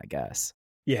team with him, I guess.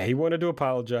 Yeah, he wanted to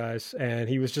apologize, and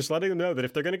he was just letting them know that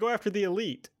if they're going to go after the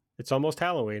Elite, it's almost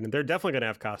Halloween, and they're definitely going to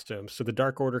have costumes, so the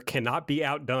Dark Order cannot be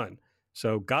outdone.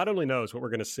 So God only knows what we're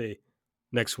going to see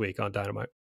next week on Dynamite.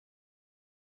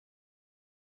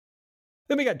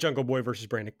 Then we got Jungle Boy versus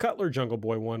Brandon Cutler. Jungle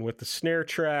Boy won with the snare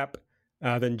trap.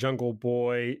 Then Jungle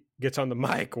Boy gets on the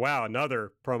mic. Wow,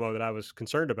 another promo that I was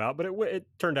concerned about, but it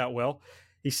turned out well.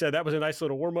 He said that was a nice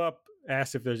little warm-up.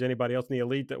 asks if there's anybody else in the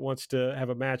Elite that wants to have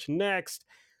a match next.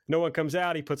 No one comes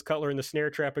out. He puts Cutler in the snare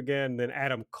trap again. Then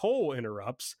Adam Cole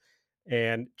interrupts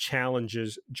and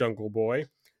challenges Jungle Boy.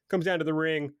 Comes down to the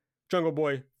ring. Jungle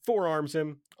Boy forearms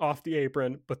him off the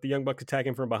apron, but the Young Bucks attack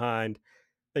him from behind.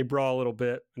 They brawl a little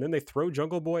bit, and then they throw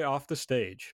Jungle Boy off the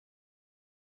stage.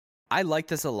 I like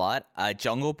this a lot.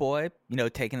 Jungle Boy,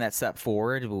 taking that step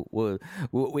forward.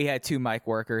 We had two mic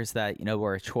workers that,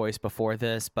 were a choice before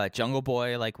this, but Jungle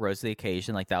Boy, rose to the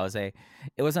occasion. It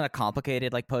wasn't a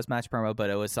complicated, post-match promo, but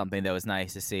it was something that was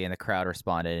nice to see, and the crowd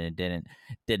responded, and it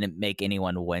didn't make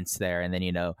anyone wince there. And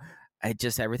then,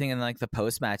 just everything in, the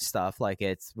post-match stuff,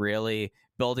 it's really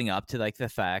building up to, the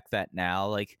fact that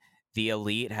now, the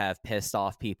Elite have pissed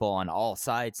off people on all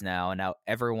sides now, and now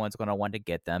everyone's going to want to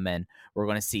get them, and we're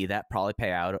going to see that probably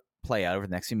play out over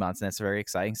the next few months, and it's very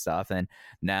exciting stuff. And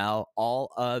now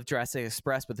all of Jurassic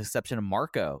Express, with the exception of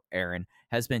Marco, Aaron,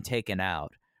 has been taken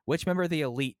out. Which member of the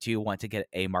Elite do you want to get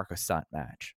a Marco Stunt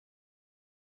match?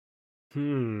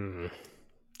 Which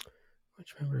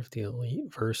member of the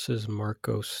Elite versus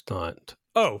Marco Stunt?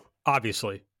 Oh,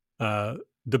 obviously, the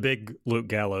big Luke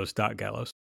Gallows, Doc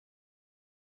Gallows.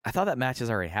 I thought that match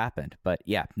has already happened, but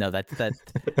yeah, no,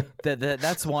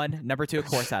 that's one. Number 2, of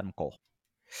course, Adam Cole.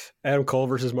 Adam Cole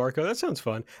versus Marco. That sounds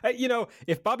fun.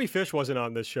 If Bobby Fish wasn't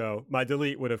on this show, my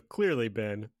delete would have clearly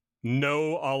been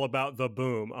know all about the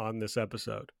boom on this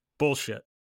episode. Bullshit.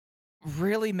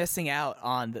 Really missing out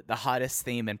on the hottest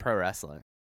theme in pro wrestling.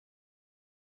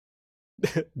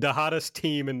 The hottest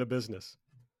team in the business.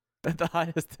 The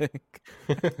hottest thing.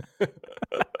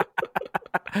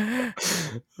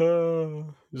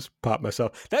 Just pop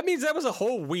myself. That means that was a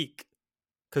whole week,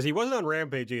 because he wasn't on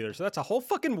Rampage either. So that's a whole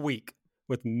fucking week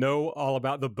with know all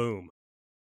about the boom.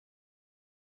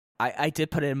 I did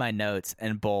put it in my notes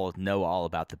and bold, know all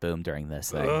about the boom during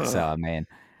this thing. Ugh. So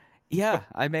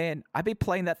I'd be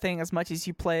playing that thing as much as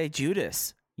you play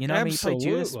Judas. You play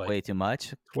Judas way too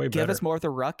much. Give us more of the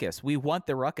ruckus. We want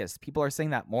the ruckus. People are saying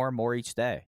that more and more each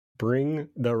day. Bring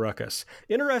the ruckus.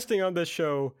 Interesting on this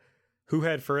show, who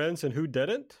had friends and who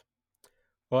didn't.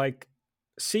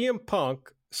 CM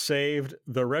Punk saved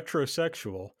the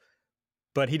retrosexual,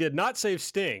 but he did not save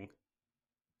Sting.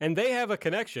 And they have a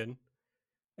connection,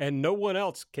 and no one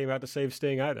else came out to save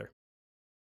Sting either.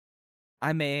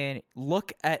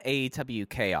 Look at AEW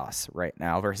Chaos right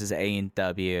now versus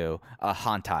AEW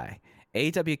Hantai.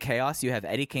 AEW Chaos, you have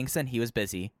Eddie Kingston. He was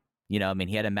busy. He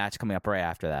had a match coming up right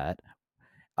after that.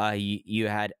 You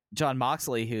had Jon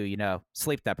Moxley, who,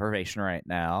 sleep deprivation right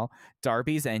now.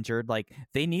 Darby's injured.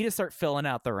 They need to start filling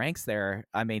out the ranks there.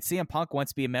 CM Punk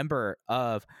wants to be a member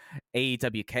of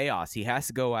AEW Chaos. He has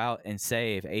to go out and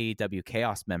save AEW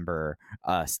Chaos member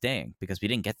Sting, because we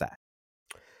didn't get that.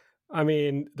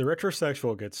 The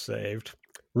retrosexual gets saved.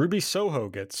 Ruby Soho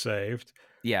gets saved.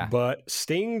 Yeah. But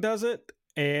Sting doesn't,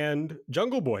 and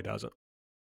Jungle Boy doesn't.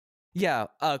 Yeah.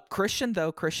 Christian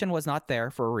was not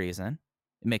there for a reason.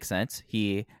 It makes sense.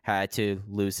 He had to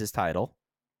lose his title,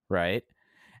 right?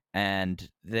 And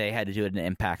they had to do an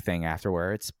Impact thing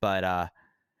afterwards. But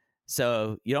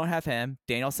so you don't have him.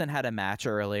 Danielson had a match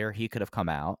earlier. He could have come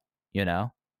out,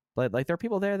 But there are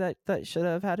people there that should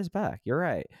have had his back. You're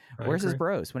right. Where's his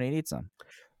bros when he needs them?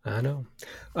 I know.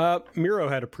 Miro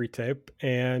had a pre-tape,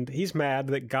 and he's mad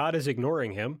that God is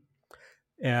ignoring him.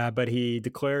 But he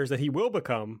declares that he will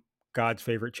become God's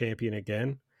favorite champion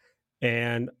again.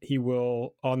 And he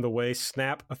will, on the way,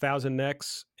 snap 1,000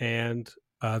 necks, and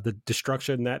the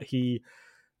destruction that he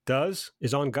does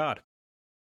is on God.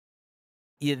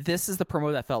 Yeah, this is the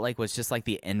promo that felt like was just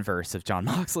the inverse of Jon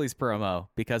Moxley's promo,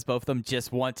 because both of them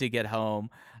just want to get home.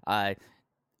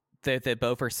 They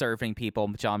both are serving people.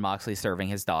 Jon Moxley serving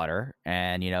his daughter,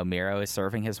 and Miro is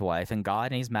serving his wife and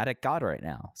God, and he's mad at God right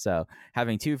now. So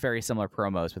having two very similar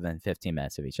promos within 15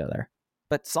 minutes of each other,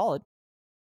 but solid.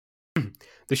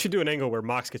 They should do an angle where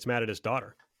Mox gets mad at his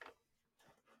daughter.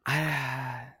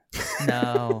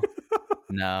 No.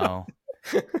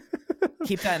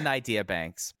 Keep that in idea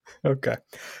banks. Okay.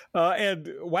 And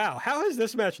wow, how has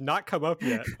this match not come up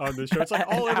yet on the show? It's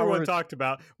all everyone talked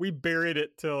about. We buried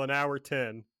it till an hour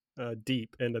 10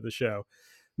 deep into the show.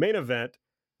 Main event,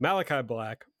 Malachi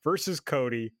Black versus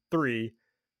Cody 3.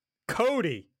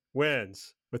 Cody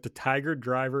wins with the Tiger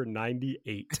Driver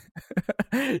 98.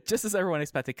 Just as everyone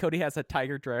expected, Cody has a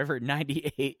Tiger Driver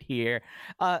 98 here.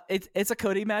 It's a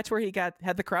Cody match where he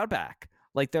had the crowd back.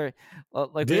 Did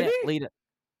he?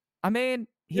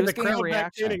 He was getting a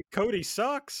reaction. And Cody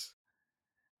sucks.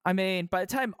 By the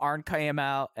time Arn came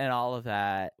out and all of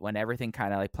that, when everything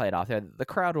kind of played off there, the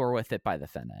crowd were with it by the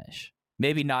finish.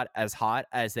 Maybe not as hot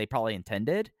as they probably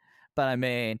intended, but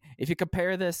if you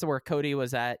compare this to where Cody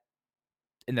was at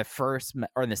in the first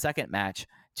or in the second match,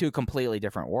 two completely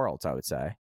different worlds, I would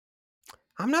say.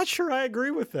 I'm not sure I agree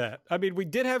with that. I mean, we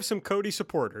did have some Cody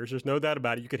supporters. There's no doubt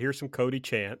about it. You could hear some Cody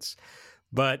chants,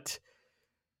 but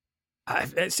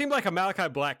it seemed like a Malachi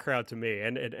Black crowd to me.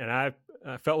 And I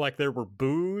felt like there were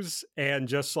boos and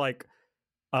just like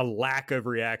a lack of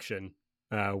reaction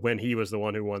when he was the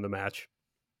one who won the match.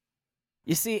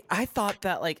 You see, I thought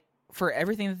that like for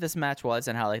everything that this match was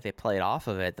and how like they played off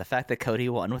of it, the fact that Cody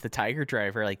won with the Tiger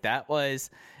Driver, like that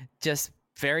was just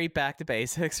very back to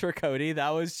basics for Cody. That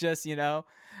was just,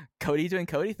 Cody doing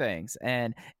Cody things.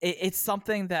 And it's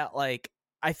something that like,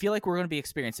 I feel like we're going to be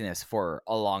experiencing this for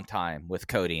a long time with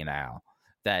Cody now.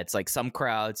 That's like some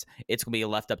crowds, it's going to be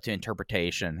left up to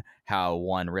interpretation how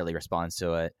one really responds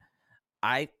to it.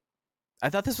 I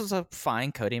thought this was a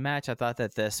fine Cody match. I thought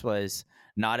that this was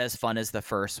not as fun as the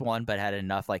first one, but had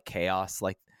enough like chaos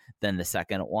like than the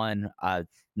second one.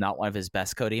 Not one of his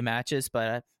best Cody matches,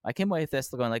 but I came away with this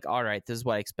going like, all right, this is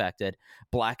what I expected.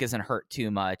 Black isn't hurt too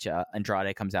much.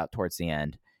 Andrade comes out towards the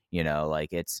end.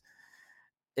 Like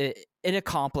it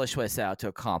accomplished what it set out to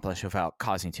accomplish without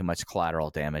causing too much collateral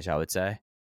damage, I would say.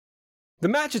 The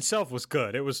match itself was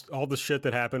good. It was all the shit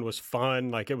that happened was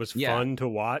fun. Like it was fun to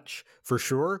watch for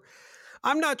sure.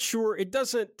 I'm not sure. It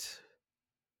doesn't,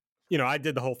 I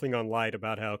did the whole thing on Light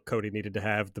about how Cody needed to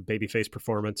have the babyface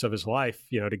performance of his life,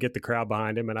 to get the crowd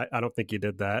behind him. And I don't think he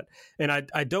did that. And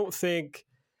I don't think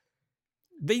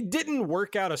they didn't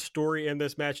work out a story in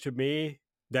this match to me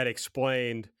that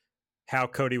explained how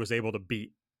Cody was able to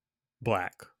beat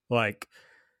Black. Like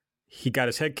he got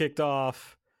his head kicked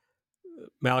off.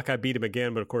 Malachi beat him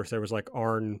again, but of course there was like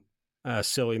Arn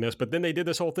silliness. But then they did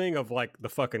this whole thing of like the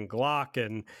fucking Glock,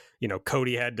 and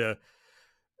Cody had to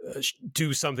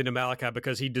do something to Malachi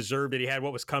because he deserved it. He had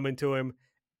what was coming to him,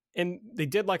 and they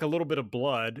did like a little bit of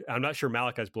blood. I'm not sure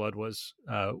Malachi's blood was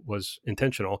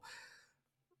intentional,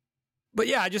 but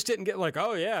yeah, I just didn't get like,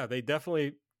 oh yeah, they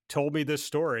definitely told me this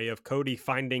story of Cody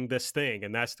finding this thing,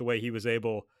 and that's the way he was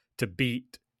able to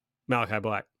beat Malachi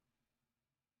Black.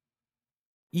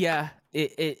 Yeah,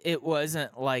 it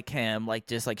wasn't like him, like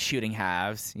just like shooting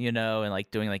halves, and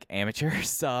like doing like amateur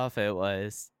stuff. It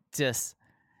was just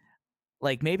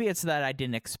like maybe it's that I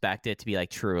didn't expect it to be like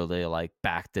truly like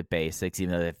back to basics,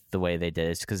 even though the way they did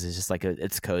it, because it's just like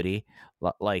it's Cody.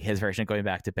 Like his version of going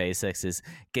back to basics is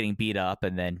getting beat up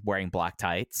and then wearing black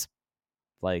tights.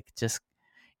 Like just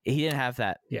he didn't have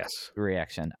that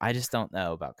reaction. I just don't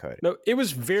know about Cody. No, it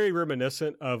was very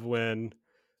reminiscent of when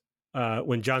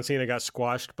John Cena got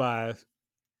squashed by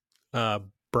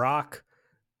Brock,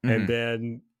 and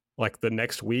then like the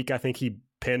next week, I think he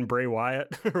pinned Bray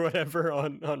Wyatt or whatever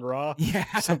on Raw,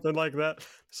 something like that.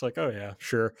 It's like, oh yeah,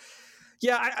 sure,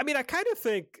 yeah. I mean, I kind of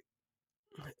think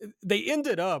they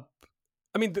ended up.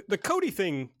 I mean, the Cody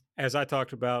thing, as I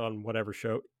talked about on whatever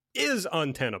show, is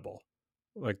untenable.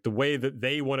 Like the way that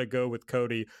they want to go with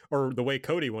Cody, or the way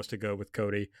Cody wants to go with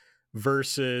Cody,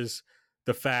 versus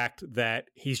the fact that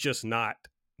he's just not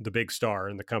the big star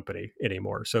in the company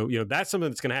anymore. So, that's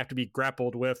something that's going to have to be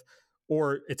grappled with,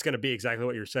 or it's going to be exactly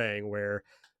what you're saying, where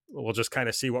we'll just kind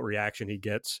of see what reaction he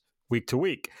gets week to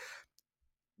week.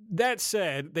 That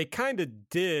said, they kind of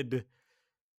did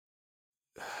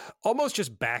almost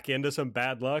just back into some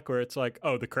bad luck where it's like,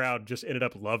 oh, the crowd just ended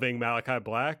up loving Malachi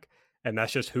Black, and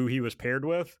that's just who he was paired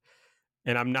with.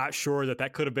 And I'm not sure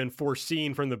that could have been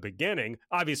foreseen from the beginning.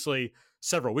 Obviously,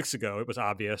 several weeks ago, it was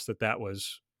obvious that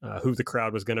was who the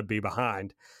crowd was going to be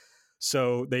behind.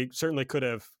 So they certainly could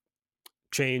have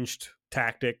changed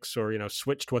tactics or,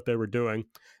 switched what they were doing.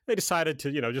 They decided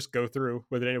to, just go through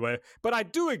with it anyway. But I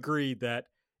do agree that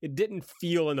it didn't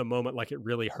feel in the moment like it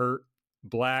really hurt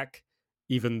Black,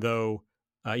 even though,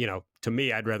 to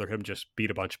me, I'd rather him just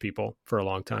beat a bunch of people for a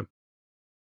long time.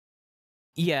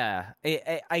 Yeah,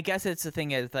 I guess it's the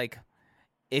thing is like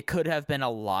it could have been a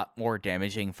lot more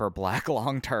damaging for Black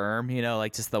long term,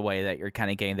 like just the way that you're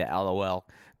kind of getting the LOL.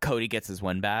 Cody gets his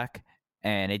win back,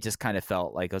 and it just kind of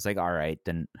felt like I was like, all right,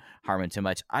 didn't harm him too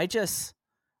much. I just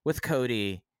with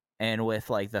Cody and with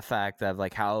like the fact that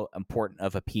like how important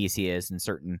of a piece he is in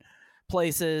certain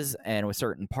places and with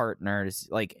certain partners,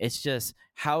 like it's just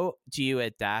how do you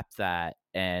adapt that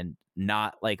and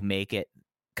not like make it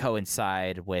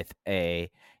coincide with a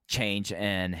change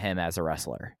in him as a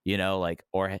wrestler, like,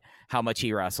 or how much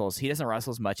he wrestles. He doesn't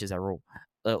wrestle as much as ever.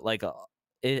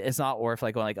 It's not worth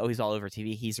like going like, oh, he's all over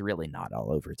TV. He's really not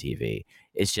all over TV.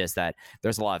 It's just that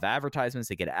there's a lot of advertisements.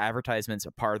 They get advertisements,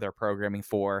 a part of their programming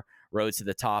for Road to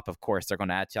the Top. Of course, they're going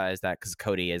to advertise that because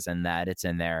Cody is in that. It's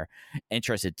in their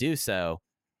interest to do so.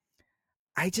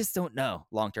 I just don't know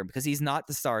long term, because he's not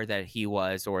the star that he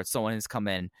was, or someone has come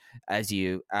in, as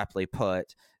you aptly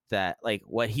put, that like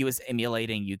what he was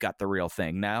emulating, you got the real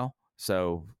thing now.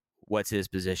 So what's his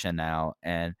position now?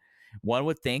 And one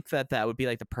would think that that would be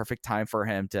like the perfect time for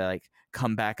him to like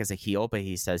come back as a heel, but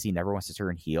he says he never wants to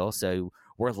turn heel. So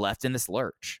we're left in this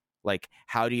lurch. Like,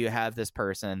 how do you have this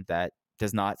person that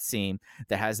does not seem,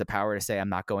 that has the power to say, I'm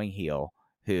not going heel,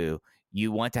 who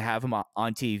you want to have him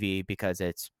on TV because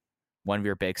it's one of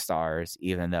your big stars,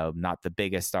 even though not the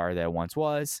biggest star that it once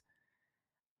was.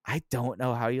 I don't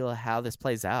know how this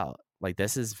plays out. Like,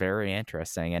 this is very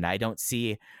interesting, and I don't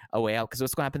see a way out, because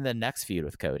what's going to happen in the next feud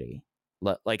with Cody?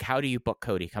 Like, how do you book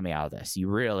Cody coming out of this? You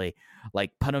really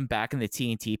like put him back in the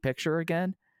TNT picture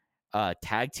again,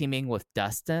 tag teaming with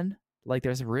Dustin. Like,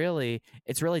 it's really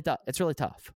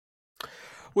tough.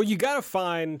 Well, you got to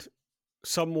find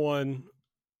someone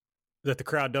that the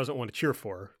crowd doesn't want to cheer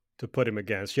for to put him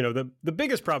against. You know, the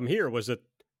biggest problem here was that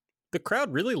the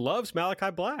crowd really loves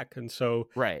Malachi Black, and so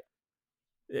right.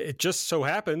 It just so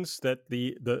happens that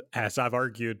the as I've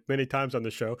argued many times on the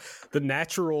show, the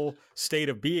natural state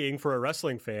of being for a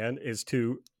wrestling fan is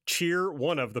to cheer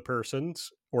one of the persons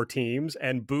or teams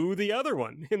and boo the other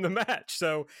one in the match.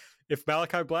 So if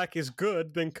Malachi Black is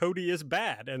good, then Cody is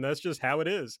bad, and that's just how it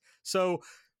is. So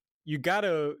you're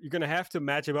gonna have to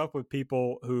match him up with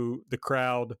people who the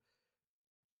crowd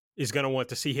is gonna want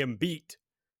to see him beat,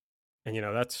 and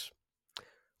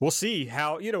we'll see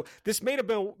how, this may have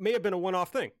been a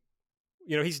one-off thing.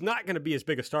 He's not going to be as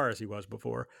big a star as he was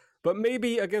before, but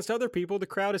maybe against other people, the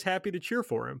crowd is happy to cheer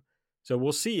for him. So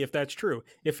we'll see if that's true.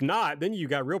 If not, then you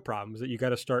got real problems that you got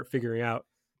to start figuring out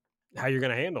how you're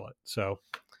going to handle it. So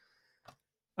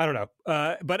I don't know.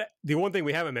 But the one thing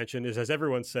we haven't mentioned is, as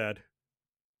everyone said,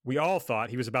 we all thought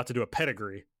he was about to do a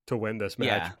pedigree to win this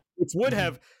match, which would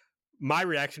have, my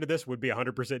reaction to this would be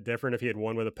 100% different if he had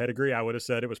won with a pedigree. I would have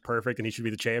said it was perfect and he should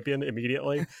be the champion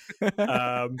immediately.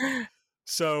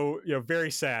 So,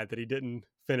 very sad that he didn't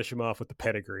finish him off with the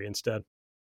pedigree instead.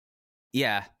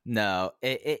 Yeah, no,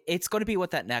 it's going to be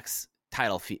what that next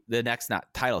title feud,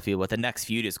 what the next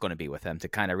feud is going to be with him, to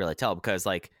kind of really tell, because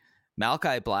like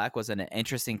Malachi Black was an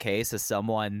interesting case as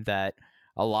someone that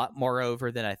a lot more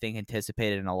over than I think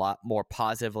anticipated, and a lot more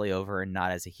positively over, and not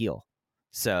as a heel.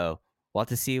 So we'll have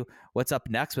to see what's up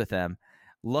next with him.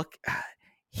 Look,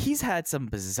 he's had some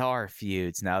bizarre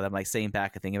feuds now that I'm like sitting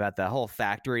back and thinking about the whole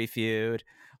factory feud.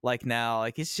 Like now,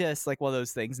 like it's just like one of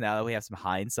those things now that we have some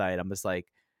hindsight. I'm just like,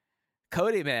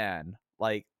 Cody, man,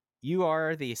 like you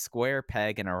are the square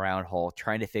peg in a round hole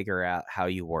trying to figure out how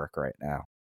you work right now.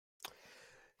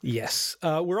 Yes.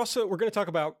 We're going to talk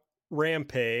about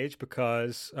Rampage,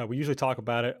 because we usually talk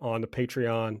about it on the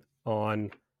Patreon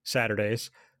on Saturdays.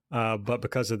 But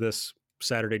because of this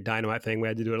Saturday Dynamite thing, we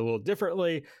had to do it a little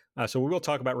differently. So we will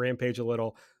talk about Rampage a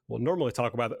little. We'll normally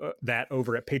talk about that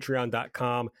over at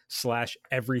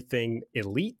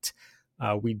patreon.com/everythingelite.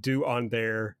 We do on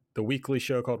there the weekly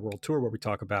show called World Tour, where we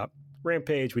talk about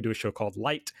Rampage. We do a show called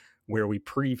Light, where we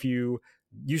preview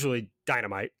usually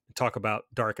Dynamite, talk about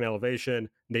Dark and Elevation.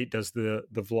 Nate does the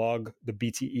vlog, the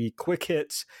BTE quick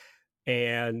hits.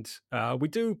 And we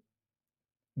do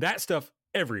that stuff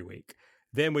every week.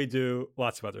 Then we do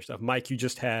lots of other stuff. Mike, you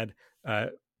just had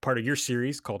part of your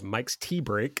series called Mike's Tea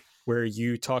Break, where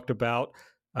you talked about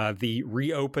the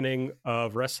reopening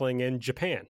of wrestling in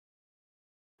Japan.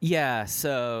 Yeah,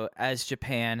 so as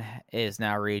Japan is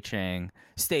now reaching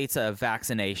states of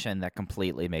vaccination that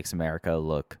completely makes America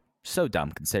look so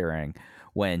dumb, considering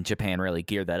when Japan really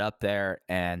geared that up there,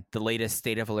 and the latest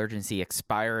state of emergency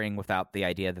expiring without the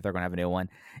idea that they're going to have a new one.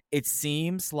 It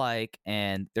seems like,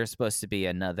 and there's supposed to be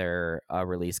another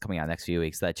release coming out next few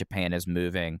weeks, that Japan is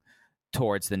moving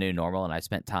towards the new normal. And I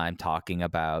spent time talking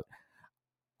about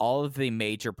all of the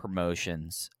major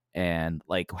promotions and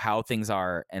like how things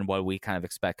are and what we kind of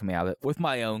expect coming out of it, with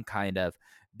my own kind of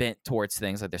bent towards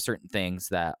things. Like there's certain things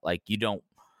that like you don't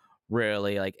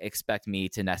really like expect me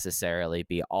to necessarily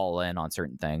be all in on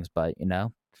certain things, but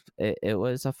it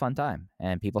was a fun time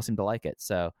and people seem to like it.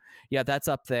 So yeah, that's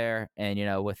up there. And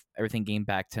with everything getting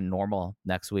back to normal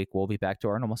next week, we'll be back to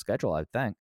our normal schedule, I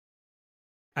think.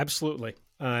 Absolutely.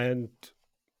 And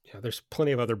there's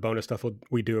plenty of other bonus stuff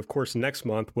we do. Of course, next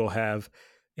month we'll have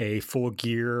a Full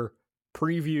Gear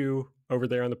preview over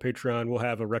there on the Patreon. We'll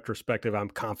have a retrospective. I'm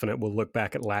confident we'll look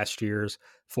back at last year's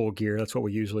Full Gear. That's what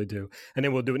we usually do. And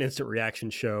then we'll do an instant reaction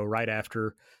show right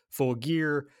after Full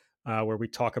Gear, where we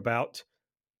talk about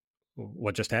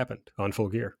what just happened on Full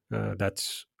Gear.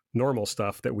 That's normal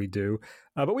stuff that we do.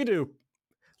 But we do,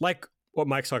 like what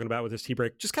Mike's talking about with this tea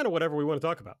break, just kind of whatever we want to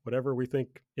talk about, whatever we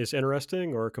think is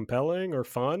interesting or compelling or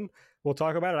fun, we'll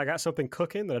talk about it. I got something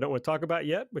cooking that I don't want to talk about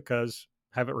yet because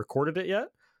I haven't recorded it yet.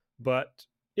 But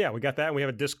yeah, we got that. And we have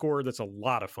a Discord that's a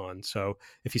lot of fun. So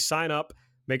if you sign up,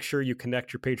 make sure you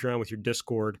connect your Patreon with your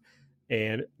Discord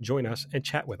and join us and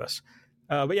chat with us.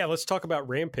 But yeah, let's talk about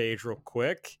Rampage real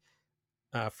quick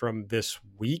from this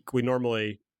week.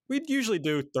 We'd usually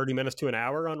do 30 minutes to an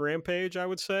hour on Rampage, I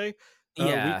would say.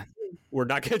 Yeah. We're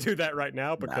not going to do that right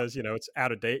now because, it's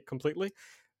out of date completely.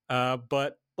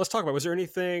 But let's talk about, was there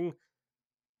anything,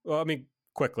 well, I mean,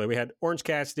 quickly, we had Orange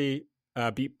Cassidy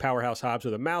beat Powerhouse Hobbs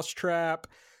with a mousetrap.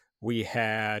 We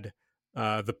had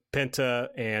the Penta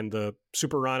and the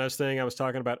Super Ranas thing I was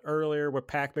talking about earlier, where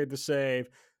Pac made the save.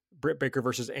 Britt Baker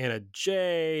versus Anna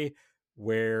Jay,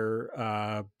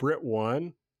 where Britt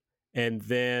won. And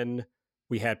then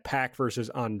we had Pac versus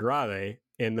Andrade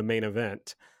in the main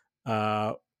event.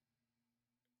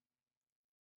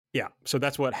 Yeah, so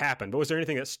that's what happened. But was there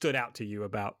anything that stood out to you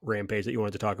about Rampage that you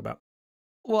wanted to talk about?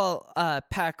 Well,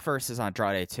 Pac versus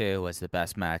Andrade 2 was the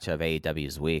best match of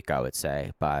AEW's week, I would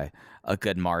say, by a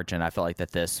good margin. I feel like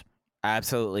that this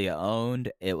absolutely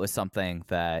owned. It was something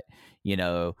that,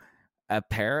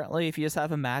 apparently if you just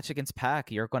have a match against Pac,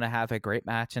 you're going to have a great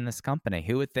match in this company.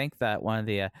 Who would think that one of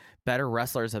the better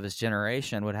wrestlers of his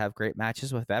generation would have great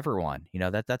matches with everyone?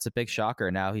 That's a big shocker.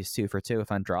 Now he's 2 for 2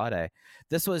 with Andrade.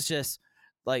 This was just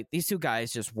like, these two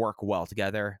guys just work well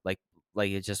together. Like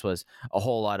it just was a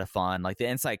whole lot of fun. Like the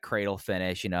inside cradle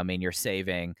finish, you're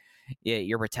saving,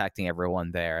 you're protecting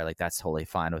everyone there. Like that's totally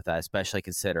fine with that, especially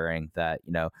considering that,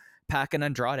 Pac and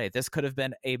Andrade, this could have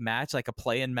been a match, like a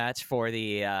play-in match for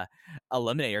the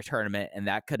Eliminator tournament, and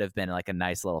that could have been like a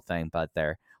nice little thing, but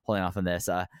they're holding off on this.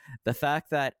 The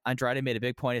fact that Andrade made a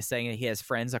big point of saying that he has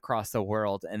friends across the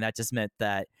world, and that just meant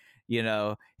that,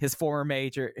 his former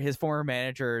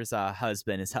manager's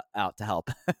husband is out to help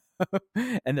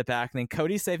in the back. And then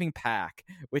Cody saving Pac,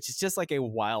 which is just like a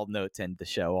wild note to end the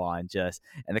show on,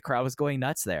 and the crowd was going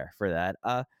nuts there for that.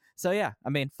 So yeah, I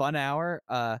mean, fun hour.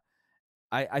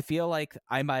 I feel like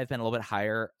I might have been a little bit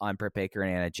higher on Britt Baker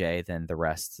and Anna Jay than the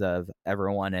rest of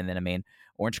everyone. And then, I mean,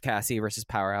 Orange Cassidy versus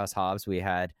Powerhouse Hobbs. We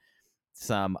had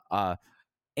some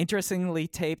interestingly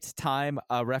taped time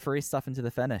referee stuff into the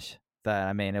finish. That,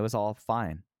 I mean, it was all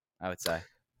fine, I would say.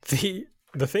 The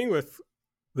thing with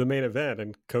the main event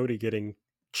and Cody getting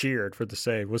cheered for the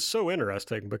save was so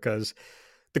interesting because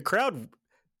the crowd,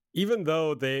 even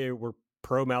though they were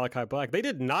pro Malachi Black, they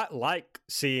did not like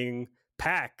seeing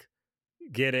Pac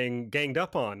getting ganged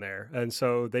up on there. And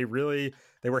so they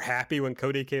were happy when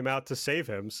Cody came out to save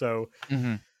him. So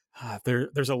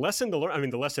there's a lesson to learn. I mean,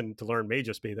 the lesson to learn may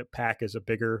just be that Pac is a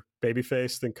bigger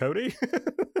babyface than Cody.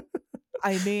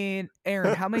 I mean,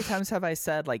 Aaron, how many times have I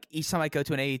said, like, each time I go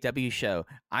to an AEW show,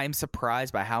 I'm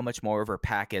surprised by how much more over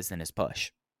Pac is than his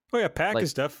push. Oh yeah, Pac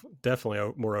is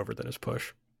definitely more over than his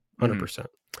push. 100%.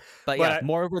 But yeah,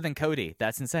 more over than Cody.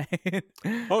 That's insane.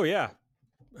 Oh yeah.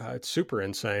 It's super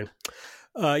insane.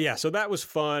 Yeah, so that was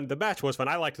fun. The match was fun.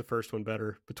 I liked the first one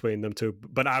better between them two,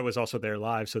 but I was also there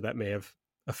live, so that may have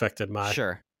affected my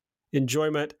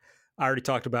enjoyment. I already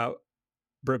talked about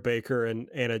Britt Baker and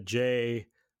Anna Jay.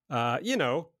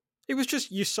 It was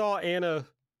just, you saw Anna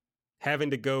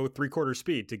having to go 3/4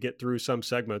 speed to get through some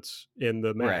segments in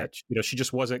the match. Right. She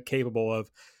just wasn't capable of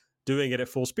doing it at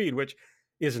full speed, which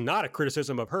is not a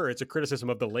criticism of her. It's a criticism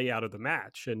of the layout of the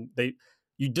match. And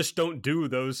you just don't do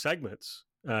those segments,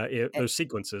 those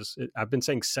sequences. I've been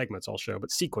saying segments all show,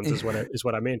 but sequence is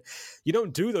what I mean. You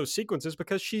don't do those sequences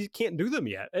because she can't do them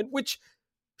yet, and which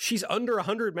she's under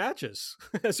 100 matches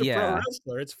as a pro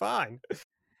wrestler. It's fine.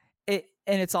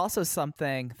 And it's also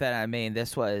something that, I mean,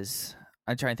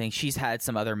 I'm trying to think, she's had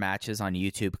some other matches on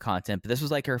YouTube content, but this was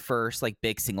like her first like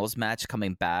big singles match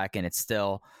coming back, and it's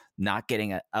still not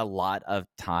getting a lot of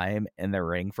time in the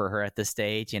ring for her at this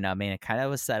stage. I mean, it kind of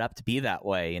was set up to be that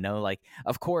way, like,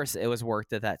 of course it was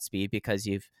worked at that speed because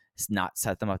you've not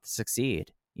set them up to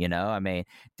succeed. I mean,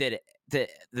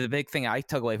 the big thing I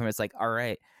took away from it is like, all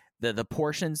right, the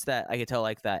portions that I could tell,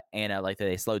 like that Anna, like that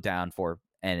they slowed down for,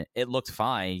 and it looked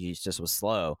fine, it just was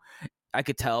slow. I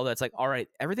could tell that's like, all right,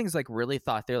 everything's like really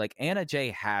thought through. Like Anna Jay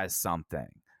has something.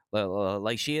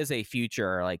 Like she is a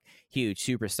future, like huge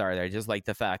superstar there. Just like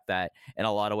the fact that in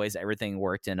a lot of ways, everything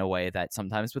worked in a way that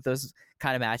sometimes with those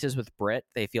kind of matches with Britt,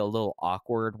 they feel a little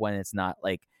awkward when it's not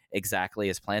like exactly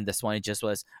as planned. This one, it just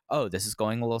was, oh, this is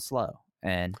going a little slow.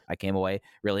 And I came away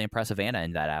really impressed with Anna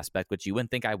in that aspect, which you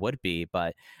wouldn't think I would be,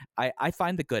 but I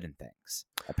find the good in things,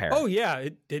 apparently. Oh, yeah.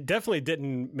 It definitely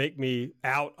didn't make me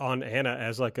out on Anna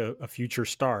as like a future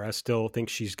star. I still think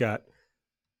she's got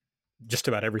just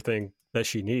about everything that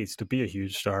she needs to be a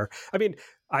huge star. I mean,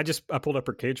 I pulled up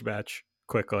her cage match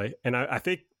quickly, and I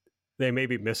think they may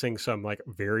be missing some like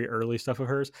very early stuff of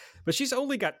hers, but she's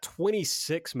only got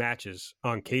 26 matches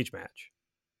on Cage Match.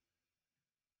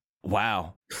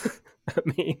 Wow. I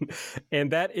mean,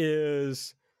 and that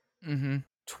is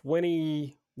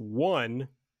 21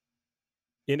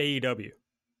 in AEW.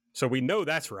 So we know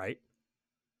that's right.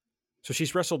 So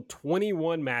she's wrestled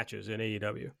 21 matches in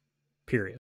AEW,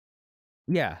 period.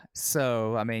 Yeah.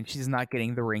 So, I mean, she's not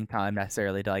getting the ring time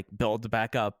necessarily to like build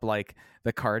back up like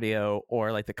the cardio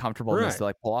or like the comfortableness to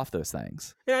like pull off those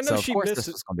things. Yeah, I know so she of course missed, this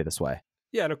was going to be this way.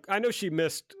 Yeah, I know she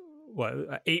missed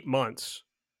 8 months,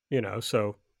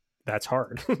 so that's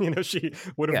hard. She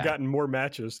would have gotten more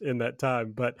matches in that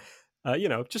time, but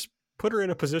just put her in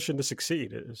a position to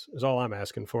succeed is all I'm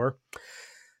asking for.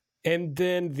 And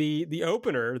then the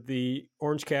opener, the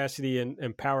Orange Cassidy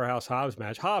and Powerhouse Hobbs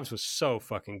match. Hobbs was so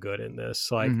fucking good in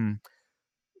this. Like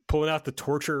pulling out the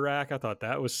torture rack, I thought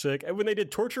that was sick. And when they did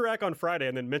torture rack on Friday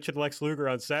and then mentioned Lex Luger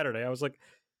on Saturday, I was like,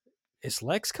 is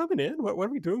Lex coming in? What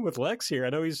are we doing with Lex here? I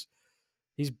know he's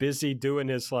busy doing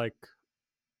his like,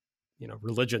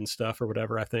 religion stuff or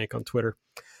whatever, I think, on Twitter.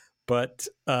 But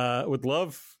would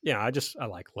love, I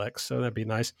like Lex, so that'd be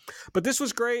nice. But this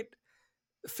was great.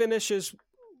 Finishes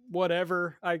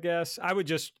whatever, I guess. I would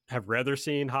just have rather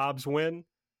seen Hobbs win,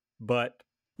 but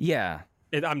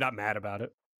I'm not mad about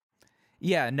it.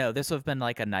 Yeah, no, this would have been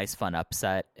like a nice, fun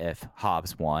upset if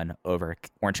Hobbs won over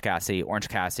Orange Cassidy. Orange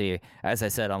Cassidy, as I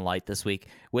said on Light this week,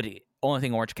 only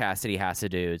thing Orange Cassidy has to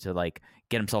do to like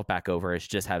get himself back over is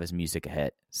just have his music a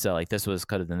hit. So like this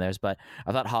could have been theirs, but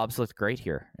I thought Hobbs looked great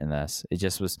here in this. It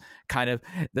just was kind of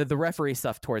the referee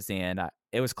stuff towards the end.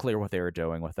 It was clear what they were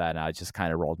doing with that, and I just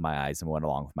kind of rolled my eyes and went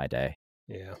along with my day.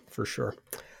 Yeah, for sure.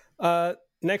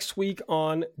 Next week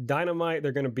on Dynamite,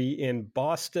 they're going to be in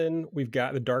Boston. We've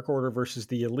got the Dark Order versus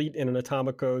the Elite in an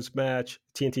Atomicos match.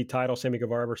 TNT title, Sammy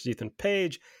Guevara versus Ethan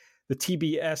Page. The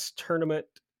TBS tournament,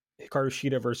 Hikaru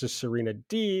Shida versus Serena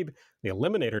Deeb. The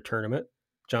Eliminator tournament,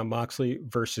 Jon Moxley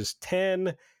versus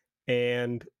 10.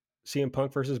 And CM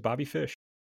Punk versus Bobby Fish.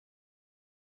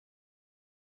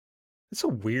 It's a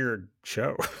weird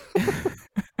show.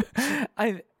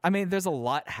 I mean, there's a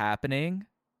lot happening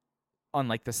on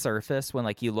like the surface. When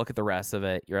like you look at the rest of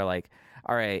it, you're like,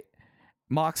 all right,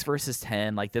 Mox versus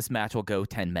 10, like this match will go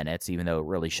 10 minutes, even though it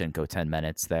really shouldn't go 10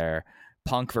 minutes there.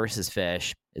 Punk versus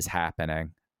Fish is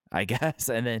happening, I guess.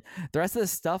 And then the rest of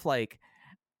this stuff, like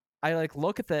I like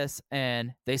look at this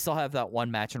and they still have that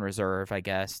one match in reserve, I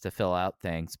guess, to fill out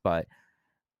things, but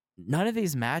none of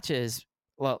these matches,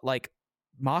 well, like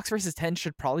Mox versus 10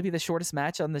 should probably be the shortest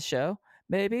match on the show,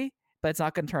 maybe, but it's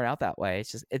not going to turn out that way.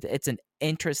 It's just it's an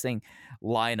interesting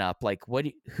lineup. Like,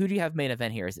 who do you have main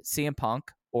event here? Is it CM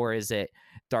Punk or is it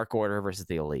Dark Order versus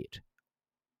the Elite,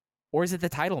 or is it the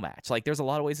title match? Like, there's a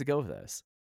lot of ways to go with this.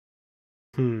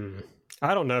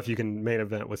 I don't know if you can main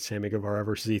event with Sammy Guevara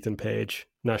versus Ethan Page.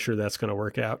 Not sure that's going to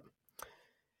work out.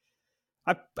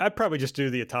 I'd probably just do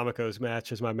the Atomicos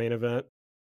match as my main event.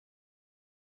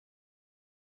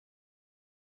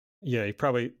 Yeah,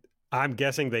 I'm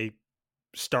guessing they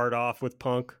start off with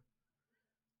Punk,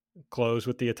 close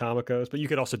with the Atomicos, but you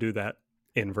could also do that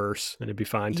inverse and it'd be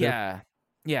fine too.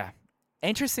 Yeah.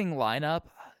 Interesting lineup.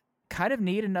 Kind of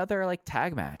need another like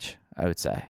tag match, I would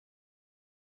say.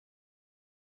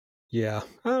 Yeah.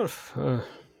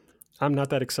 I'm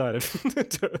not that excited,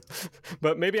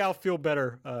 but maybe I'll feel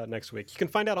better next week. You can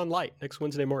find out on Light next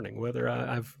Wednesday morning whether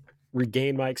I've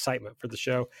regained my excitement for the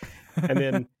show. And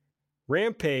then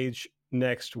Rampage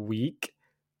next week,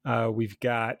 we've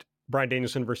got Bryan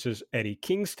Danielson versus Eddie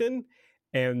Kingston,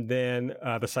 and then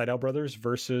the Sydal brothers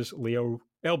versus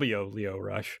LBO Leo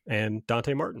Rush and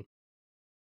Dante Martin.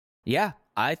 Yeah,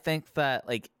 I think that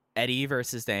like Eddie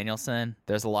versus Danielson,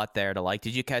 there's a lot there to like.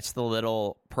 Did you catch the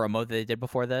little promo that they did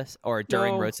before this or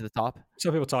during Road to the Top?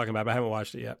 Some people talking about it, but I haven't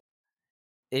watched it yet.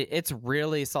 It's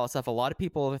really solid stuff. A lot of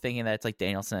people are thinking that it's like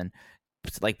Danielson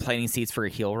like planting seeds for a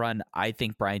heel run. I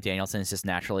think Bryan Danielson is just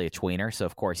naturally a tweener, so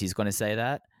of course he's going to say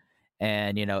that.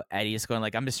 And, Eddie is going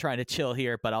like, I'm just trying to chill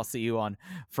here, but I'll see you on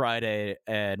Friday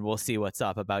and we'll see what's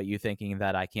up about you thinking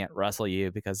that I can't wrestle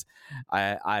you because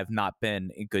I've not been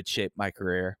in good shape my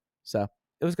career. So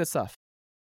it was good stuff.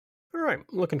 All right.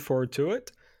 Looking forward to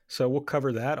it. So we'll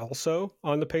cover that also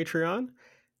on the Patreon.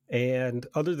 And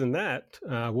other than that,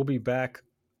 we'll be back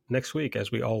next week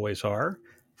as we always are,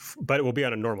 but it will be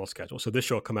on a normal schedule. So this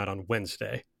show will come out on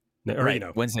Wednesday. Or,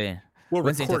 Wednesday. We'll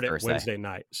Wednesday record it Thursday. Wednesday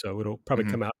night. So it'll probably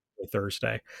come out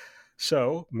Thursday.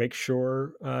 So make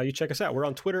sure you check us out. We're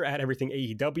on Twitter at Everything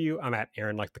AEW. I'm at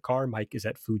Aaron Like the Car. Mike is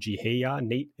at Fuji Heya.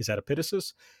 Nate is at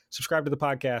Epitasis. Subscribe to the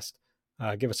podcast.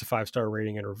 Give us a 5-star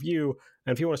rating and review.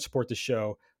 And if you want to support the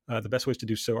show, the best ways to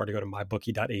do so are to go to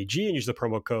mybookie.ag and use the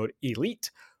promo code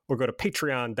ELITE, or go to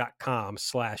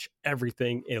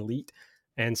patreon.com/everythingelite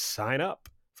and sign up.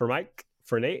 For Mike,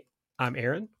 for Nate, I'm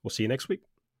Aaron. We'll see you next week.